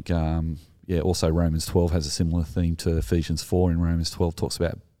I think also Romans 12 has a similar theme to Ephesians 4. In Romans 12 talks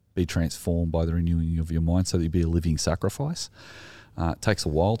about be transformed by the renewing of your mind so that you be a living sacrifice. It takes a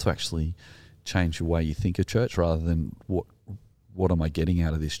while to actually change the way you think of church, rather than what am I getting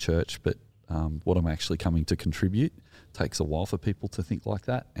out of this church, but what am I actually coming to contribute. It takes a while for people to think like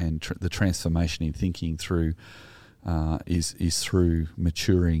that, and the transformation in thinking through is through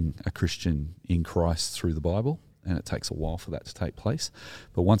maturing a Christian in Christ through the Bible. And it takes a while for that to take place.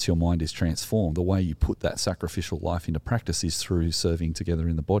 But once your mind is transformed, the way you put that sacrificial life into practice is through serving together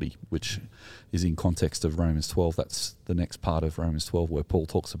in the body, which is in context of Romans 12. That's the next part of Romans 12, where Paul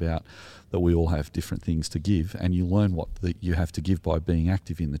talks about that we all have different things to give, and you learn what you have to give by being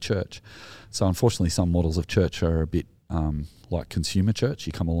active in the church. So unfortunately, some models of church are a bit like consumer church.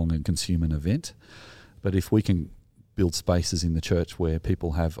 You come along and consume an event. But if we can build spaces in the church where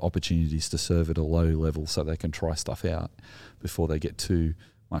people have opportunities to serve at a low level so they can try stuff out before they get too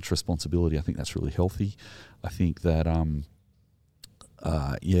much responsibility, I think that's really healthy. I think that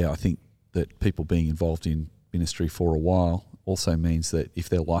I think that people being involved in ministry for a while also means that if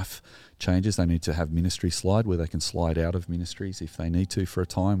their life changes, they need to have ministry slide, where they can slide out of ministries if they need to for a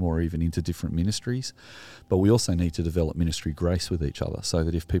time, or even into different ministries. But we also need to develop ministry grace with each other, so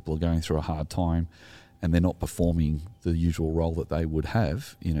that if people are going through a hard time and they're not performing the usual role that they would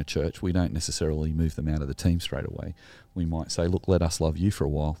have in a church, we don't necessarily move them out of the team straight away. We might say, look, let us love you for a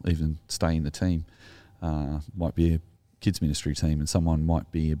while, even stay in the team. Might be kids ministry team and someone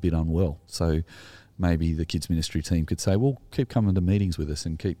might be a bit unwell. So maybe the kids ministry team could say, well, keep coming to meetings with us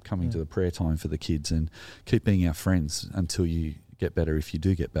and keep coming to the prayer time for the kids and keep being our friends until you get better, if you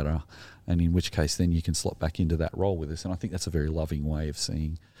do get better, and in which case then you can slot back into that role with us. And I think that's a very loving way of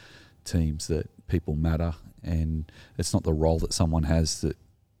seeing teams, that people matter, and it's not the role that someone has that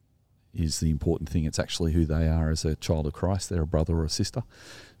is the important thing. It's actually who they are as a child of Christ. They're a brother or a sister.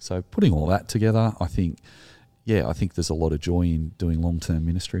 So putting all that together, I think there's a lot of joy in doing long-term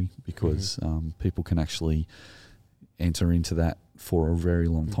ministry, because people can actually enter into that for a very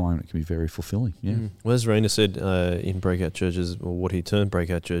long time. It can be very fulfilling. Yeah. Well, as Rainer said, in breakout churches, or what he termed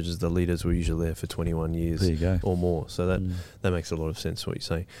breakout churches, the leaders were usually there for 21 years or more. So that makes a lot of sense, what you're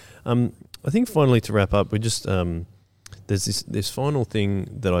saying. I think finally, to wrap up, we just there's this final thing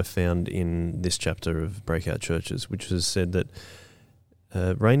that I found in this chapter of breakout churches, which has said that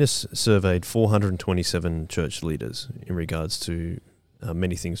Rainer surveyed 427 church leaders in regards to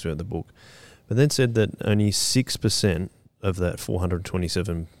many things throughout the book, but then said that only 6% of that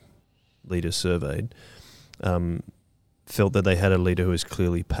 427 leaders surveyed felt that they had a leader who was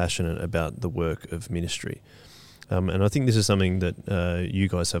clearly passionate about the work of ministry. And I think this is something that you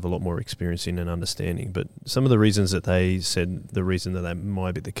guys have a lot more experience in and understanding. But some of the reasons that they said, the reason that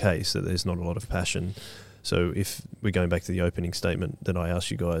might be the case, that there's not a lot of passion. So if we're going back to the opening statement that I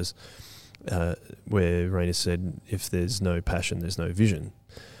asked you guys, where Rainer said, if there's no passion, there's no vision.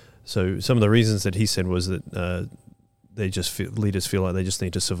 So some of the reasons that he said was that leaders feel like they just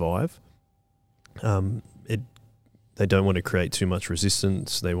need to survive. They don't want to create too much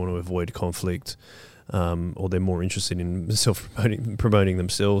resistance. They want to avoid conflict. Or they're more interested in promoting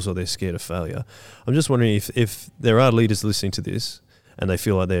themselves, or they're scared of failure. I'm just wondering if there are leaders listening to this and they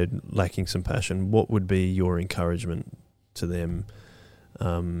feel like they're lacking some passion, what would be your encouragement to them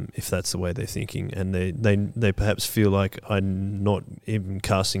if that's the way they're thinking, and they perhaps feel like I'm not even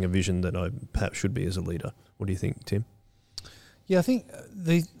casting a vision that I perhaps should be as a leader? What do you think, Tim? Yeah, I think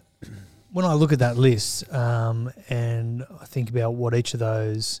when I look at that list and I think about what each of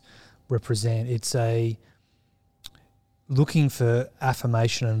those represent, it's a looking for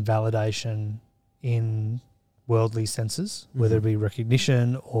affirmation and validation in worldly senses, whether it be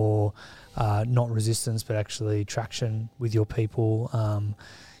recognition or not resistance, but actually traction with your people,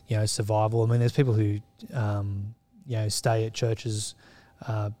 survival. I mean, there's people who, stay at churches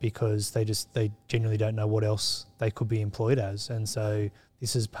because they genuinely don't know what else they could be employed as. And so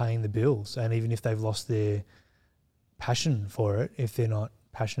this is paying the bills. And even if they've lost their passion for it, if they're not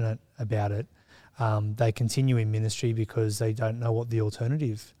passionate about it, they continue in ministry because they don't know what the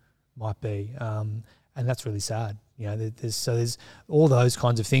alternative might be. And that's really sad. There's all those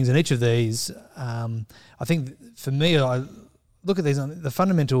kinds of things. And each of these, I think for me, I look at these, the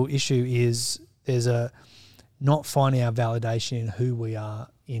fundamental issue is there's a not finding our validation in who we are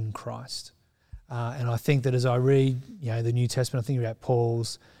in Christ. And I think that as I read, the New Testament, I think about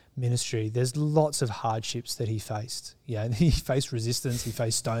Paul's ministry, there's lots of hardships that he faced. He faced resistance, he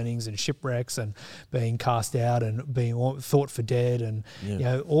faced stonings and shipwrecks and being cast out and being thought for dead and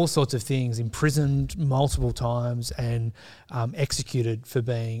all sorts of things, imprisoned multiple times and executed for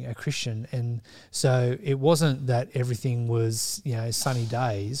being a Christian. And so it wasn't that everything was sunny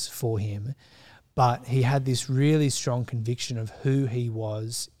days for him, but he had this really strong conviction of who he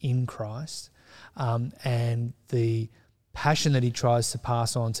was in Christ, and the passion that he tries to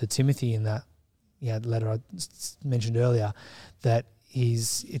pass on to Timothy in that letter I mentioned earlier, that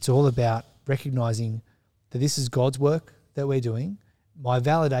it's all about recognizing that this is God's work that we're doing. My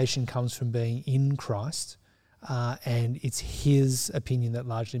validation comes from being in Christ, and it's his opinion that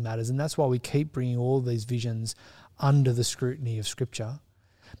largely matters. And that's why we keep bringing all these visions under the scrutiny of Scripture.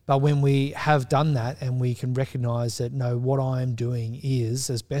 But when we have done that and we can recognize that, no, what I am doing is,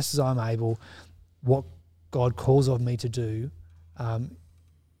 as best as I'm able, what God calls of me to do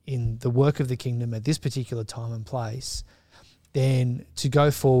in the work of the kingdom at this particular time and place, then to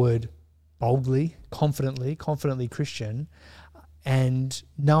go forward boldly, confidently Christian, and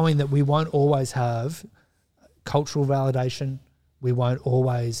knowing that we won't always have cultural validation, we won't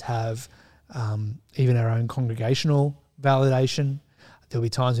always have even our own congregational validation. There'll be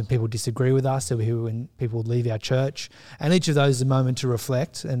times when people disagree with us. There'll be when people leave our church. And each of those is a moment to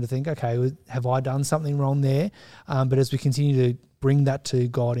reflect and to think, okay, have I done something wrong there? But as we continue to bring that to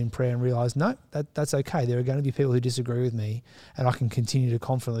God in prayer and realise, no, that's okay. There are going to be people who disagree with me, and I can continue to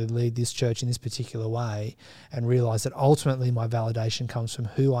confidently lead this church in this particular way and realise that ultimately my validation comes from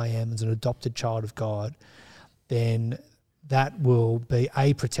who I am as an adopted child of God. Then that will be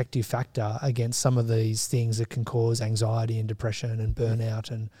a protective factor against some of these things that can cause anxiety and depression and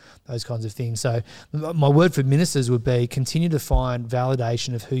burnout and those kinds of things. So my word for ministers would be continue to find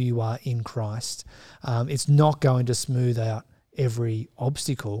validation of who you are in Christ. It's not going to smooth out every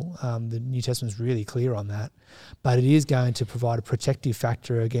obstacle. The New Testament is really clear on that, but it is going to provide a protective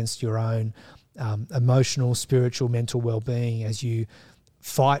factor against your own emotional, spiritual, mental well-being as you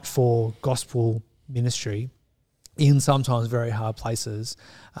fight for gospel ministry in sometimes very hard places,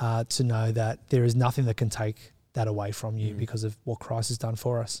 to know that there is nothing that can take that away from you because of what Christ has done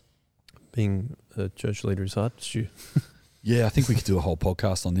for us. Being a church leader is hard, Stu. Yeah, I think we could do a whole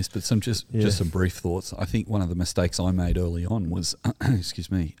podcast on this, but some brief thoughts. I think one of the mistakes I made early on was,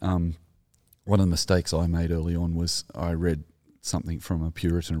 one of the mistakes I made early on was I read something from a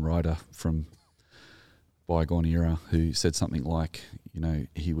Puritan writer from bygone era who said something like,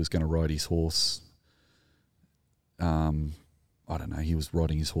 he was going to ride his horse. I don't know, he was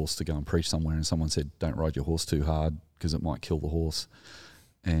riding his horse to go and preach somewhere, and someone said, don't ride your horse too hard because it might kill the horse.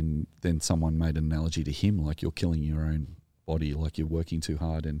 And then someone made an analogy to him, like you're killing your own body, like you're working too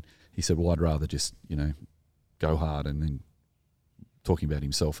hard. And he said, well, I'd rather just, go hard, and then talking about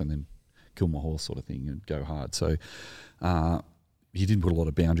himself, and then kill my horse sort of thing and go hard. So he didn't put a lot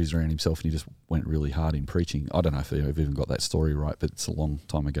of boundaries around himself, and he just went really hard in preaching. I don't know if I've even got that story right, but it's a long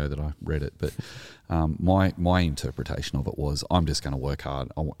time ago that I read it. But my interpretation of it was, I'm just going to work hard.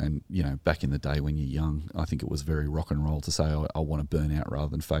 And back in the day when you're young, I think it was very rock and roll to say I want to burn out rather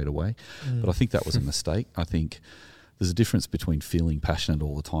than fade away. But I think that was a mistake. I think there's a difference between feeling passionate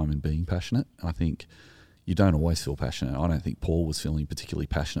all the time and being passionate. I think you don't always feel passionate. I don't think Paul was feeling particularly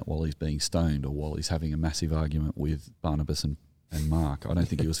passionate while he's being stoned or while he's having a massive argument with Barnabas and Mark. I don't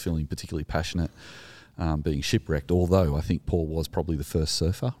think he was feeling particularly passionate being shipwrecked, although I think Paul was probably the first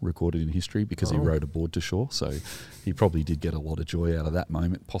surfer recorded in history because he rowed a board to shore. So he probably did get a lot of joy out of that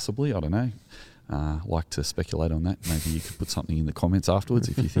moment, possibly. I don't know. Like to speculate on that. Maybe you could put something in the comments afterwards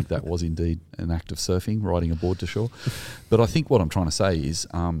if you think that was indeed an act of surfing, riding a board to shore. But I think what I'm trying to say is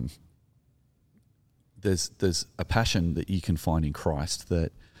there's a passion that you can find in Christ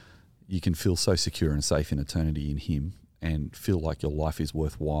that you can feel so secure and safe in eternity in Him, and feel like your life is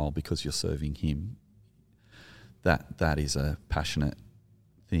worthwhile because you're serving Him. That is a passionate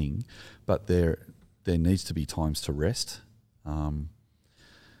thing, but there needs to be times to rest. One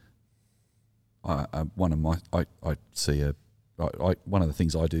of the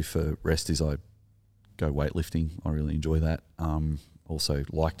things I do for rest is I go weightlifting. I really enjoy that. Also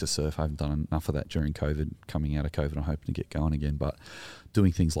like to surf. I haven't done enough of that during COVID. Coming out of COVID, I'm hoping to get going again. But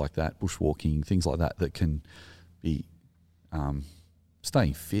doing things like that, bushwalking, things like that can be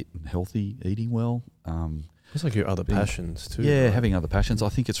staying fit and healthy, eating well. It's like your other passions too. Yeah, right? having other passions. I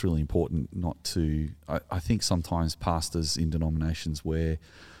think it's really important not to... I think sometimes pastors in denominations where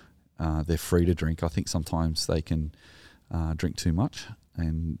they're free to drink, I think sometimes they can drink too much.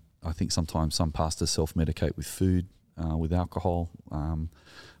 And I think sometimes some pastors self-medicate with food, with alcohol,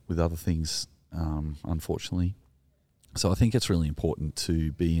 with other things, unfortunately. So I think it's really important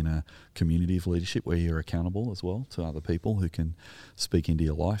to be in a community of leadership where you're accountable as well to other people who can speak into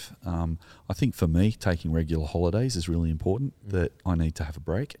your life. I think for me, taking regular holidays is really important, that I need to have a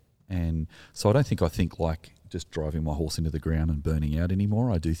break. And so I don't think like just driving my horse into the ground and burning out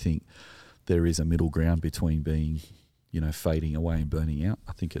anymore. I do think there is a middle ground between being, fading away and burning out.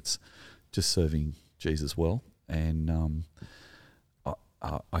 I think it's just serving Jesus well. And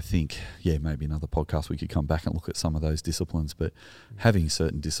I think, maybe another podcast we could come back and look at some of those disciplines, but having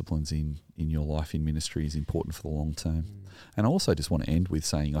certain disciplines in your life in ministry is important for the long term. And I also just want to end with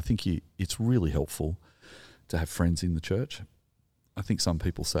saying I think it's really helpful to have friends in the church. I think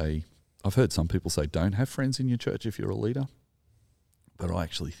I've heard some people say don't have friends in your church if you're a leader, but I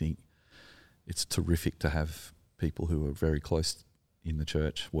actually think it's terrific to have people who are very close in the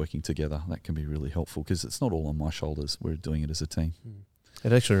church working together. That can be really helpful because it's not all on my shoulders. We're doing it as a team.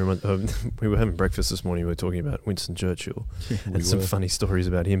 It actually reminds. We were having breakfast this morning. We were talking about Winston Churchill and some funny stories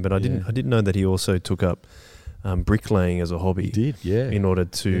about him. But I didn't know that he also took up bricklaying as a hobby. He did, yeah. In order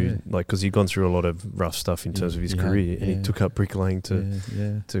to because he'd gone through a lot of rough stuff in terms of his career, and he took up bricklaying to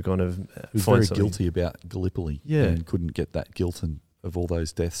kind of he was find very something. guilty about Gallipoli, and couldn't get that guilt of all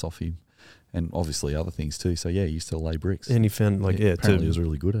those deaths off him. And obviously other things too. So he used to lay bricks. And he found apparently he was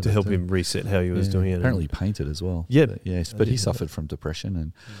really good at it to help him reset how he was doing it. Apparently he painted as well. Yeah. But he suffered from depression,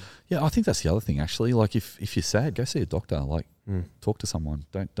 and I think that's the other thing actually. Like if you're sad, go see a doctor. Like talk to someone.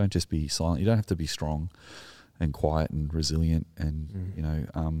 Don't just be silent. You don't have to be strong and quiet and resilient. And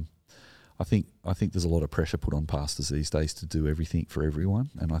I think there's a lot of pressure put on pastors these days to do everything for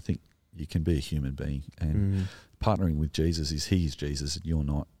everyone. And I think you can be a human being, and partnering with Jesus is He's Jesus and you're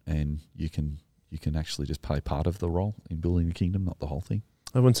not, and you can actually just play part of the role in building the kingdom, not the whole thing.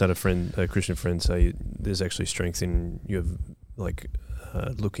 I once had a Christian friend say there's actually strength in your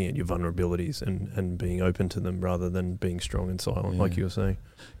looking at your vulnerabilities and being open to them rather than being strong and silent, like you were saying.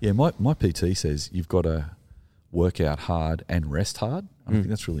 Yeah, my PT says you've got to work out hard and rest hard. I think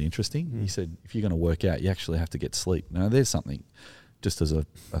that's really interesting. He said if you're going to work out, you actually have to get sleep. Now, there's something just as a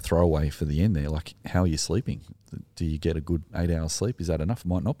throwaway for the end there, like how are you sleeping? Do you get a good 8 hours sleep? Is that enough? It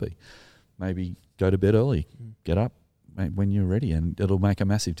might not be. Maybe go to bed early, get up when you're ready, and it'll make a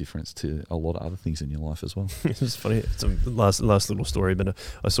massive difference to a lot of other things in your life as well. It's funny. It's a last little story, but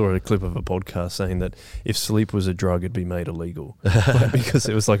I saw a clip of a podcast saying that if sleep was a drug, it'd be made illegal because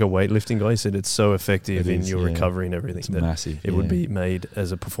it was like a weightlifting guy. He said it's so effective in your recovery and everything. It's that massive. It would be made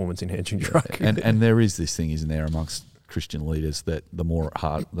as a performance enhancing drug. And there is this thing, isn't there, amongst Christian leaders that the more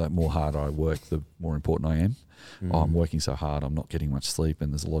hard I work, the more important I am. Oh, I'm working so hard, I'm not getting much sleep,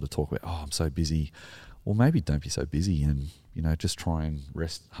 and there's a lot of talk about, I'm so busy. Well, maybe don't be so busy and, just try and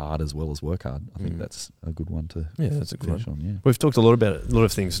rest hard as well as work hard. I think that's a good one to that's a good one. On, yeah. We've talked a lot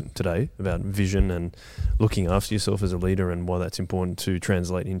of things today about vision and looking after yourself as a leader and why that's important to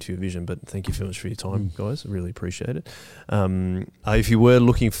translate into your vision. But thank you so much for your time, guys. I really appreciate it. If you were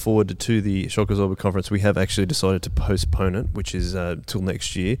looking forward to the Shock Absorber conference, we have actually decided to postpone it, which is till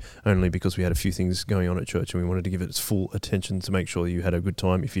next year, only because we had a few things going on at church and we wanted to give it its full attention to make sure you had a good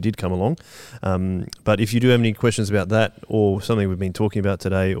time if you did come along. But if you do have any questions about that or something we've been talking about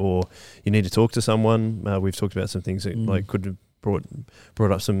today, or you need to talk to someone, we've talked about some things that could have brought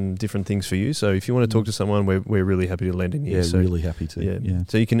up some different things for you. So if you want to talk to someone, we're really happy to lend an ear. Yeah, really happy to. Yeah.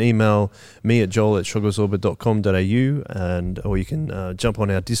 So you can email me at joel@shockabsorber.com.au, or you can jump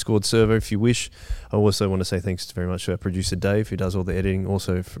on our Discord server if you wish. I also want to say thanks very much to our producer Dave, who does all the editing,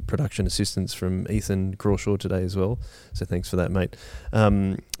 also for production assistance from Ethan Crawshaw today as well. So thanks for that, mate.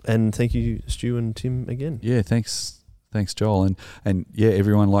 And thank you, Stu and Tim, again. Yeah, thanks, Joel, and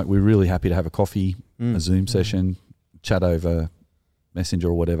everyone. We're really happy to have a coffee, a Zoom session, chat over Messenger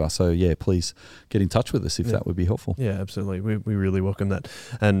or whatever. So please get in touch with us if that would be helpful. Yeah, absolutely. We really welcome that.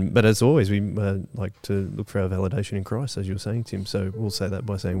 But as always, we like to look for our validation in Christ, as you were saying, Tim. So we'll say that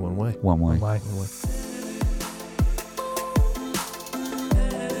by saying one way. One way. One way.